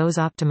contains those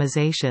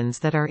optimizations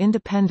that are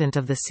independent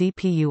of the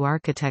CPU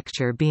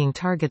architecture being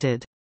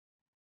targeted.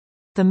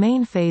 The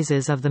main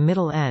phases of the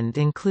middle end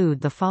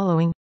include the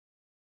following: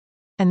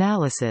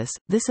 analysis.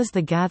 This is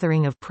the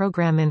gathering of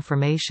program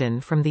information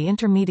from the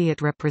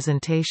intermediate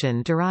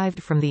representation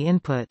derived from the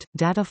input.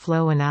 Data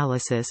flow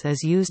analysis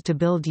is used to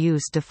build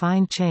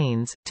use-defined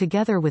chains,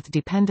 together with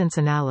dependence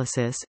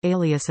analysis,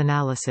 alias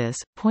analysis,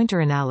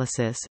 pointer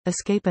analysis,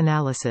 escape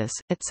analysis,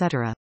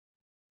 etc.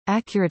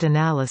 Accurate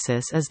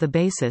analysis is the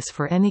basis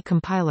for any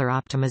compiler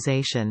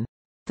optimization.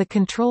 The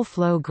control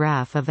flow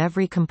graph of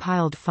every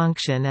compiled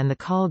function and the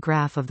call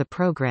graph of the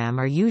program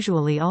are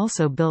usually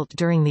also built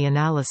during the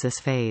analysis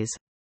phase.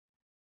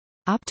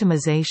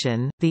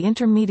 Optimization. The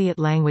intermediate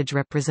language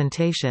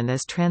representation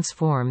is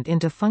transformed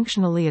into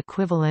functionally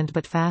equivalent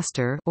but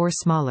faster or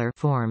smaller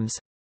forms.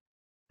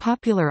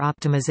 Popular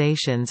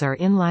optimizations are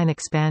inline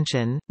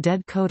expansion,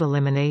 dead code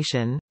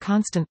elimination,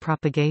 constant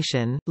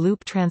propagation,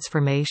 loop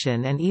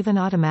transformation, and even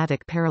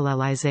automatic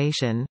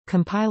parallelization.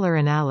 Compiler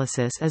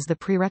analysis is the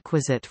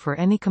prerequisite for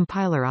any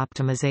compiler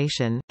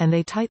optimization, and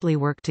they tightly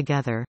work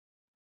together.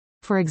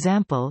 For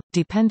example,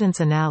 dependence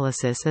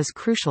analysis is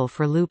crucial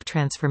for loop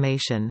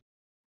transformation.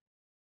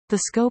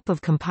 The scope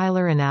of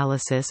compiler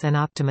analysis and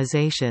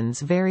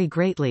optimizations vary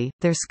greatly.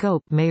 Their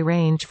scope may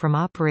range from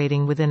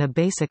operating within a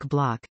basic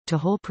block, to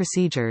whole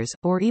procedures,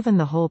 or even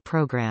the whole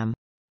program.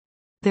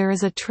 There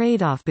is a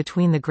trade-off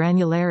between the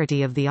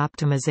granularity of the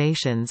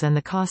optimizations and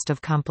the cost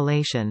of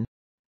compilation.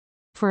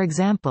 For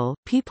example,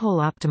 peephole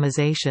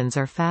optimizations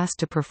are fast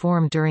to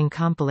perform during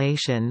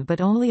compilation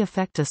but only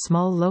affect a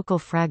small local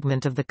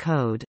fragment of the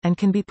code, and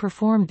can be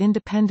performed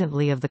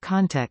independently of the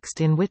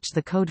context in which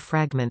the code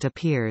fragment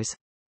appears.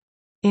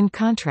 In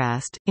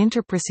contrast,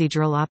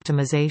 interprocedural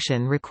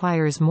optimization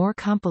requires more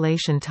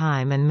compilation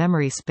time and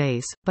memory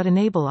space, but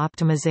enable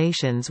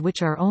optimizations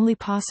which are only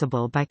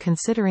possible by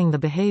considering the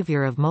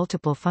behavior of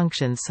multiple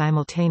functions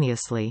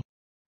simultaneously.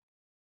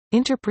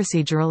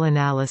 Interprocedural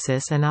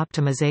analysis and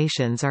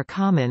optimizations are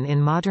common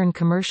in modern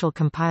commercial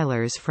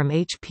compilers from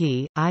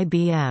HP,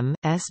 IBM,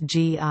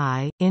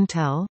 SGI,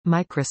 Intel,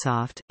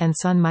 Microsoft, and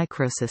Sun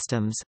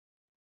Microsystems.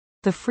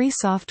 The free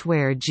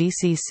software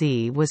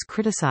GCC was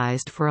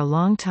criticized for a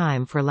long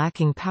time for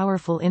lacking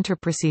powerful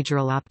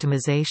interprocedural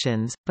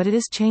optimizations, but it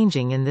is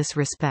changing in this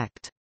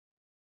respect.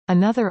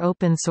 Another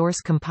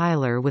open-source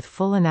compiler with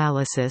full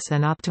analysis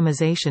and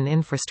optimization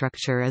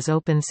infrastructure is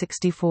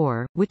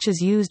Open64, which is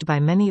used by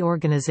many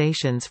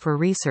organizations for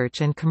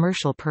research and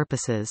commercial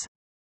purposes.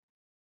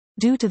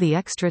 Due to the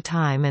extra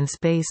time and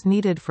space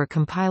needed for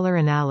compiler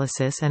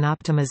analysis and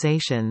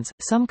optimizations,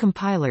 some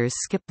compilers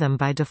skip them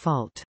by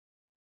default.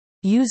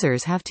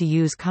 Users have to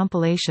use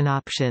compilation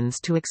options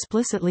to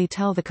explicitly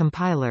tell the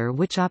compiler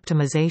which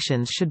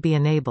optimizations should be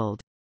enabled.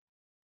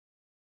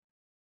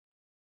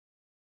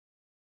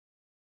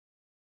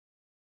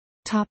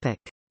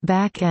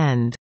 Back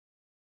end.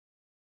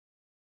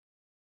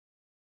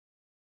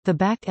 The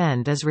back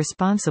end is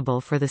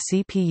responsible for the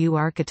CPU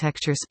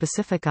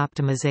architecture-specific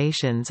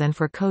optimizations and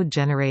for code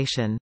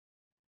generation.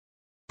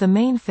 The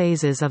main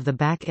phases of the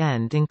back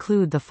end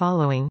include the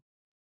following: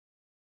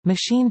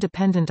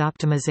 machine-dependent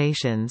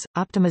optimizations,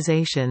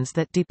 optimizations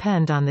that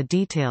depend on the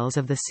details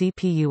of the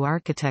CPU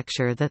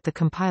architecture that the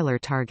compiler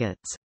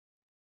targets.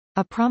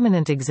 A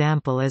prominent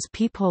example is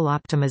peephole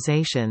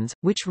optimizations,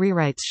 which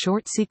rewrites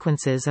short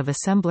sequences of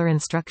assembler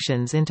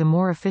instructions into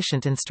more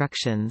efficient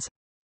instructions.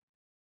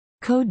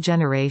 Code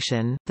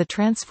generation. The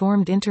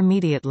transformed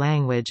intermediate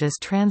language is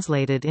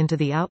translated into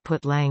the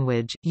output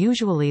language,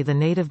 usually the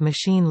native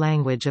machine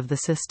language of the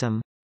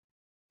system.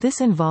 This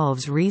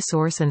involves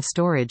resource and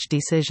storage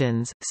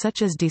decisions,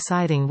 such as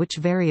deciding which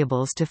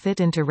variables to fit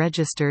into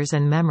registers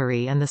and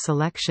memory, and the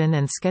selection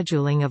and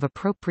scheduling of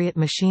appropriate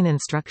machine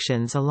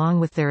instructions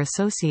along with their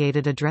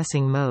associated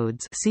addressing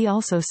modes. See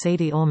also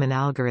Sadie-Ullman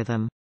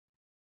algorithm.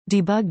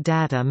 Debug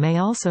data may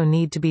also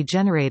need to be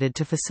generated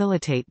to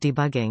facilitate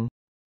debugging.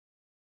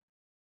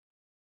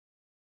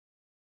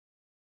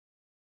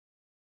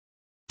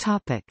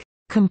 Topic: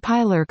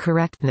 Compiler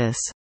correctness.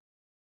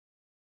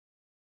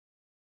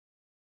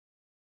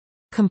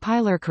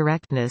 Compiler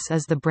correctness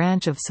is the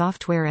branch of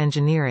software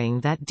engineering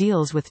that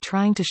deals with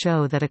trying to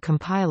show that a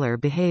compiler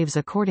behaves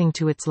according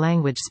to its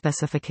language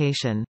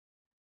specification.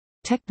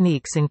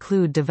 Techniques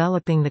include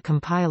developing the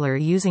compiler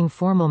using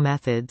formal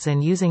methods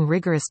and using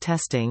rigorous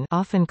testing,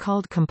 often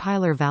called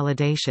compiler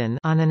validation,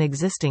 on an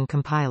existing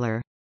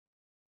compiler.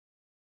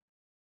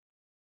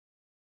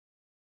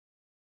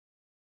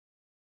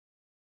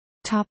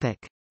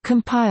 Topic: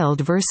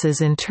 Compiled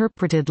versus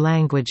interpreted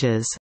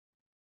languages.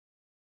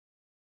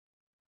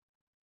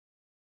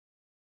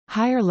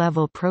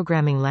 Higher-level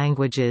programming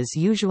languages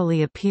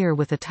usually appear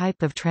with a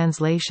type of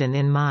translation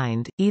in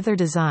mind, either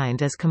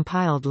designed as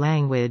compiled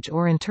language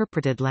or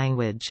interpreted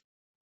language.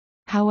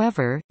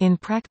 However, in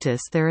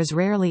practice there is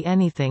rarely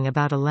anything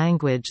about a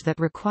language that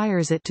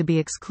requires it to be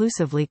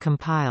exclusively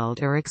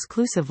compiled or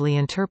exclusively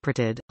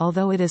interpreted,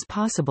 although it is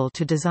possible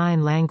to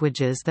design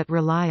languages that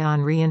rely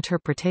on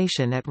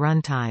reinterpretation at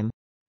runtime.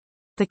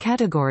 The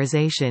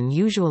categorization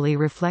usually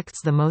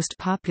reflects the most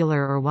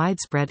popular or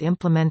widespread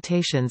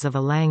implementations of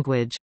a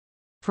language.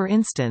 For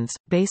instance,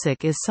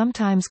 BASIC is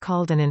sometimes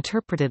called an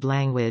interpreted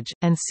language,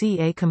 and C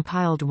a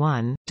compiled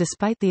one,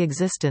 despite the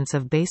existence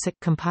of BASIC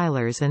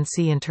compilers and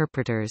C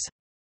interpreters.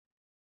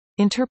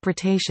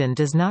 Interpretation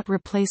does not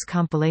replace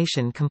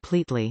compilation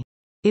completely.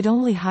 It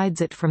only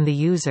hides it from the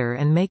user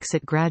and makes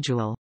it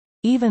gradual.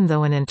 Even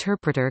though an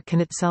interpreter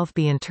can itself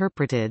be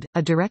interpreted,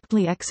 a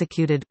directly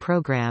executed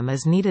program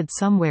is needed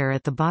somewhere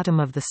at the bottom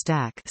of the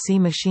stack. See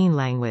machine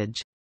language.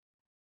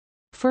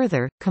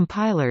 Further,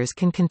 compilers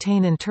can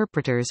contain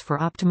interpreters for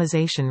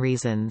optimization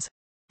reasons.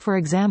 For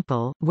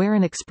example, where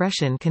an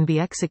expression can be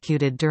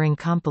executed during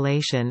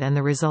compilation and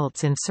the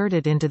results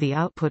inserted into the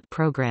output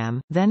program,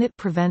 then it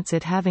prevents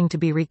it having to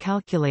be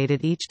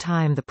recalculated each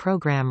time the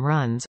program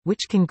runs,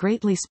 which can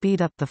greatly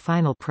speed up the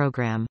final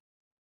program.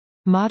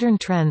 Modern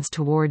trends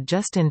toward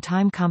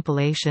just-in-time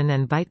compilation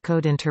and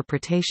bytecode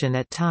interpretation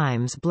at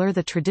times blur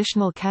the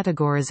traditional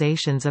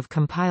categorizations of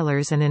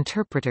compilers and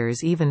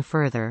interpreters even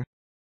further.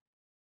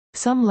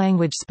 Some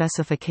language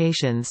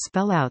specifications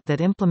spell out that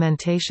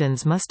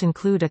implementations must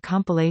include a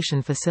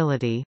compilation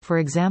facility, for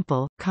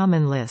example,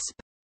 Common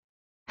Lisp.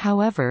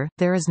 However,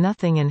 there is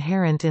nothing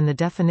inherent in the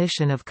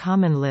definition of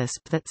Common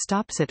Lisp that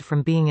stops it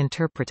from being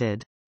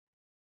interpreted.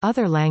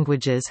 Other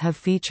languages have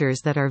features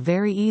that are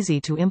very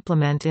easy to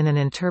implement in an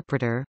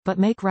interpreter, but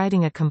make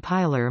writing a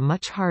compiler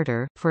much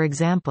harder, for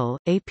example,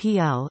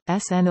 APL,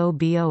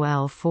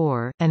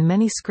 SNOBOL4, and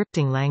many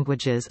scripting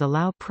languages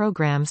allow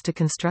programs to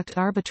construct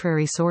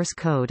arbitrary source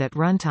code at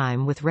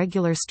runtime with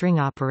regular string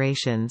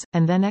operations,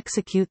 and then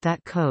execute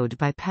that code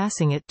by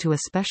passing it to a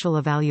special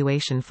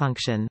evaluation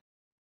function.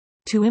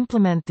 To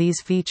implement these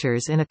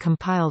features in a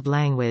compiled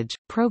language,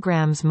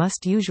 programs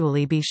must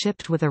usually be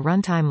shipped with a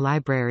runtime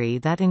library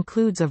that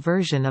includes a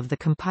version of the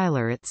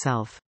compiler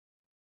itself.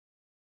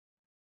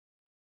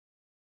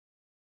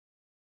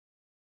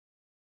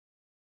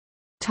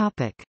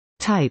 Topic: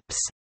 Types.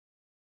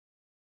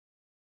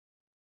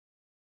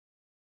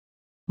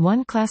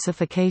 One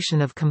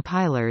classification of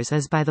compilers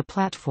is by the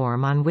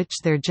platform on which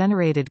their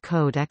generated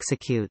code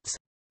executes.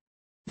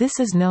 This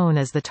is known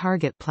as the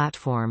target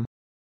platform.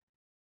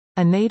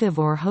 A native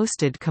or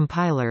hosted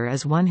compiler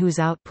is one whose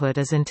output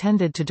is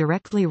intended to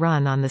directly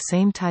run on the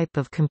same type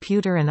of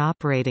computer and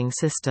operating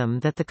system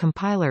that the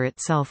compiler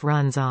itself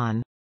runs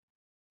on.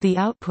 The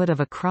output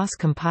of a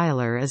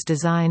cross-compiler is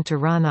designed to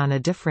run on a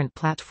different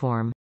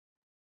platform.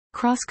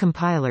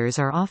 Cross-compilers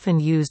are often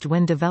used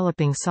when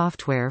developing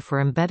software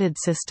for embedded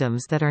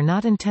systems that are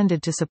not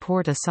intended to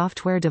support a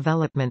software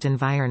development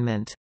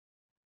environment.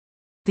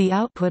 The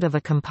output of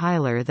a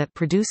compiler that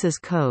produces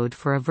code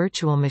for a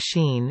virtual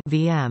machine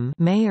 (VM)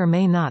 may or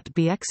may not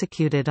be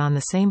executed on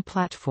the same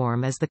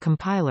platform as the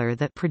compiler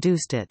that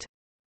produced it.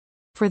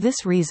 For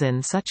this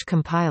reason, such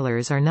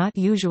compilers are not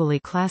usually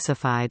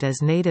classified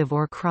as native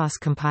or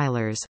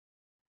cross-compilers.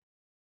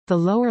 The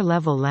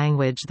lower-level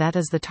language that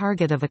is the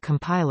target of a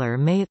compiler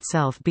may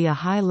itself be a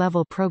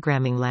high-level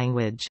programming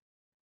language.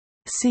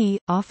 C,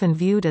 often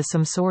viewed as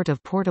some sort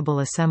of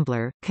portable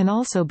assembler, can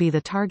also be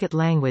the target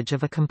language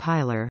of a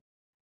compiler.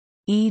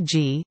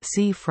 E.g.,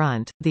 C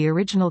Front, the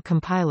original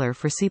compiler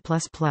for C++,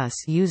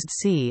 used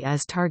C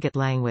as target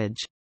language.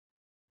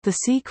 The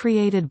C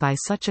created by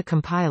such a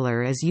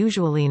compiler is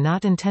usually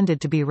not intended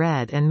to be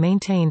read and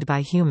maintained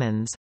by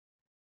humans.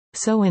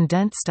 So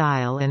indent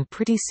style and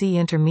pretty C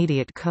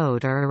intermediate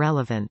code are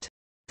irrelevant.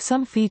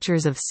 Some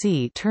features of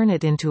C turn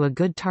it into a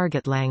good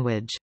target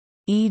language.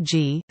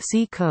 E.g.,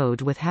 C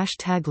code with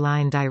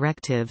 #line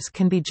directives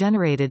can be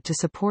generated to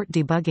support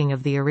debugging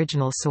of the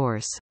original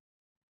source.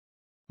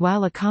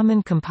 While a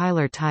common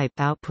compiler type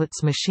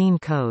outputs machine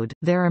code,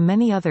 there are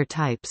many other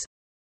types.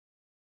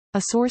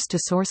 A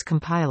source-to-source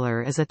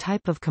compiler is a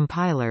type of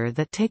compiler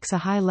that takes a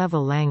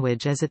high-level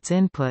language as its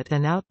input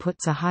and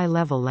outputs a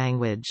high-level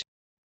language.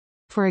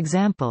 For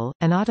example,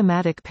 an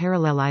automatic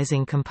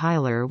parallelizing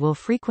compiler will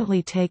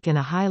frequently take in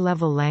a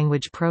high-level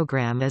language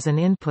program as an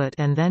input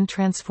and then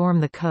transform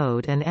the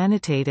code and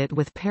annotate it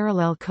with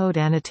parallel code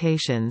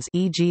annotations,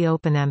 e.g.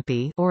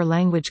 OpenMP, or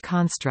language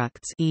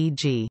constructs,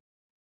 e.g.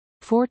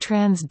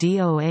 Fortran's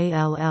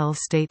DOALL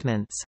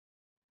statements.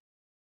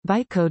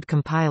 Bytecode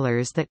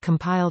compilers that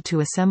compile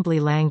to assembly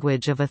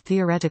language of a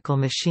theoretical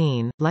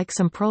machine, like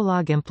some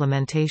Prolog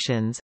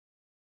implementations.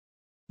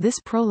 This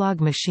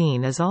Prolog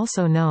machine is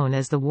also known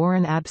as the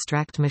Warren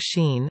Abstract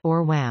Machine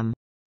or WAM.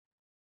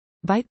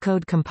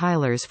 Bytecode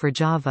compilers for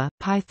Java,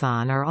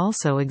 Python are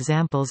also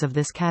examples of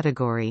this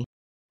category.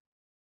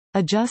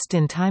 A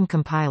just-in-time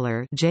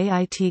compiler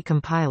 (JIT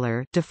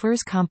compiler)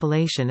 defers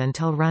compilation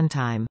until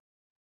runtime.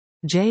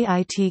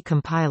 JIT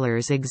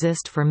compilers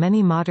exist for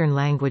many modern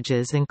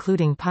languages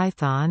including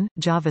Python,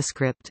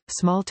 JavaScript,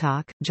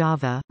 Smalltalk,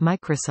 Java,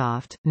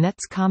 Microsoft,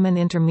 Net's Common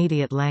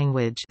Intermediate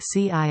Language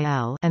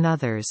 (CIL), and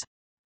others.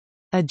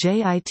 A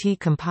JIT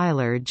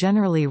compiler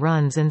generally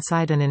runs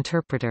inside an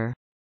interpreter.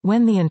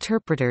 When the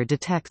interpreter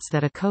detects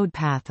that a code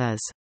path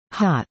is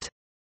hot,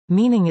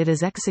 meaning it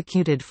is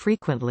executed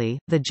frequently,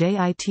 the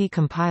JIT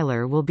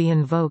compiler will be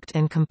invoked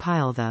and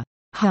compile the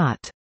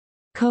hot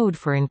code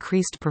for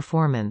increased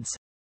performance.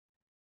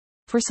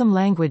 For some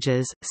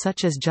languages,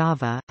 such as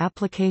Java,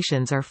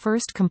 applications are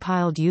first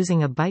compiled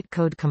using a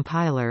bytecode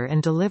compiler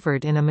and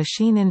delivered in a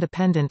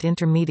machine-independent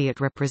intermediate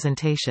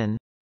representation.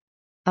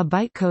 A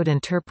bytecode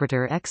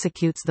interpreter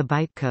executes the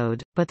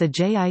bytecode, but the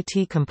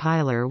JIT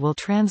compiler will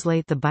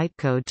translate the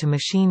bytecode to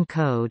machine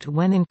code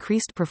when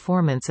increased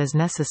performance is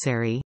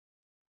necessary.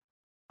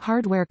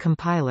 Hardware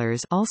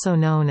compilers, also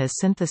known as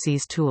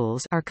synthesis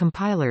tools, are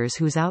compilers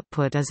whose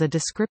output is a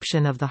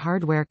description of the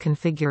hardware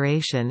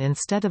configuration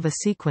instead of a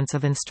sequence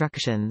of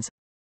instructions.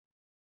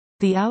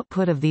 The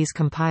output of these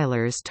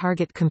compilers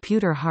target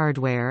computer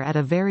hardware at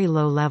a very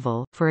low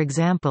level, for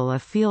example a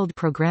Field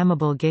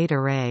Programmable Gate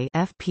Array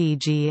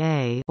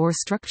 (FPGA) or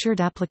Structured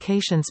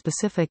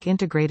Application-Specific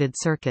Integrated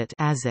Circuit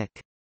 (ASIC).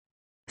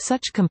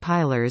 Such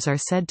compilers are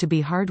said to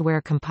be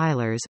hardware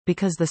compilers,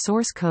 because the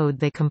source code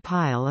they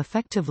compile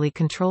effectively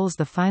controls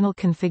the final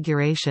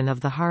configuration of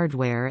the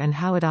hardware and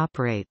how it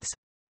operates.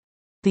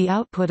 The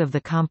output of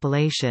the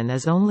compilation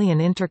is only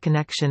an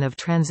interconnection of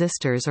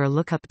transistors or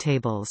lookup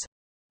tables.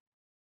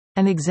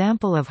 An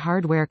example of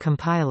hardware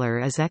compiler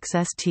is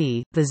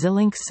XST, the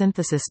Xilinx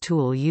synthesis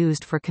tool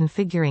used for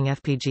configuring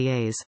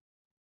FPGAs.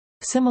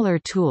 Similar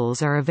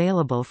tools are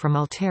available from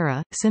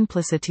Altera,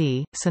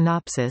 Simplicity,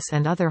 Synopsys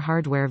and other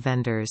hardware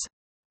vendors.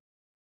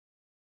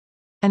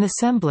 An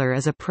assembler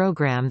is a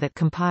program that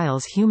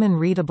compiles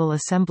human-readable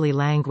assembly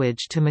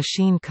language to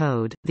machine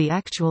code, the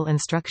actual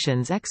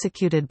instructions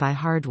executed by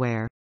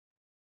hardware.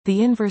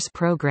 The inverse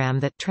program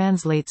that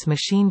translates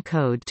machine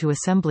code to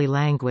assembly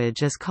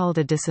language is called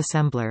a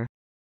disassembler.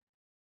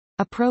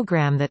 A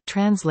program that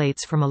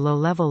translates from a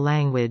low-level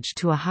language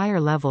to a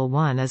higher-level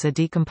one is a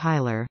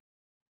decompiler.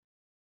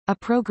 A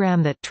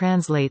program that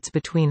translates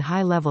between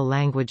high-level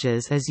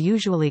languages is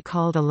usually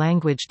called a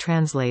language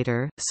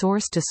translator,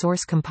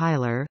 source-to-source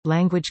compiler,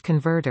 language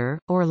converter,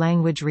 or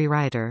language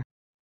rewriter.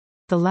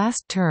 The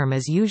last term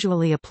is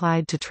usually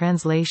applied to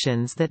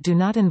translations that do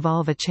not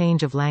involve a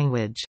change of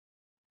language.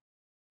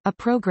 A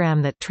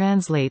program that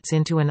translates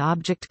into an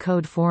object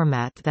code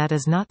format that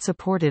is not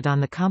supported on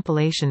the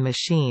compilation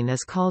machine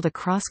is called a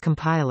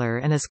cross-compiler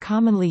and is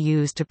commonly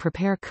used to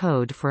prepare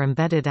code for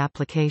embedded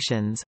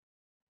applications.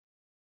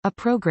 A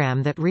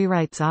program that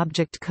rewrites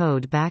object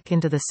code back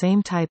into the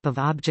same type of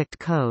object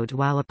code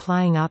while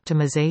applying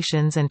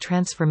optimizations and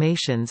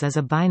transformations is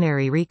a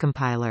binary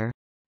recompiler.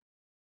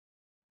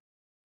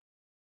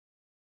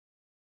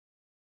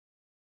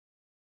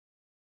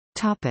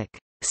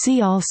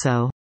 See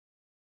also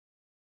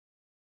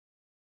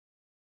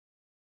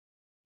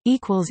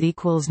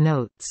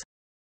Notes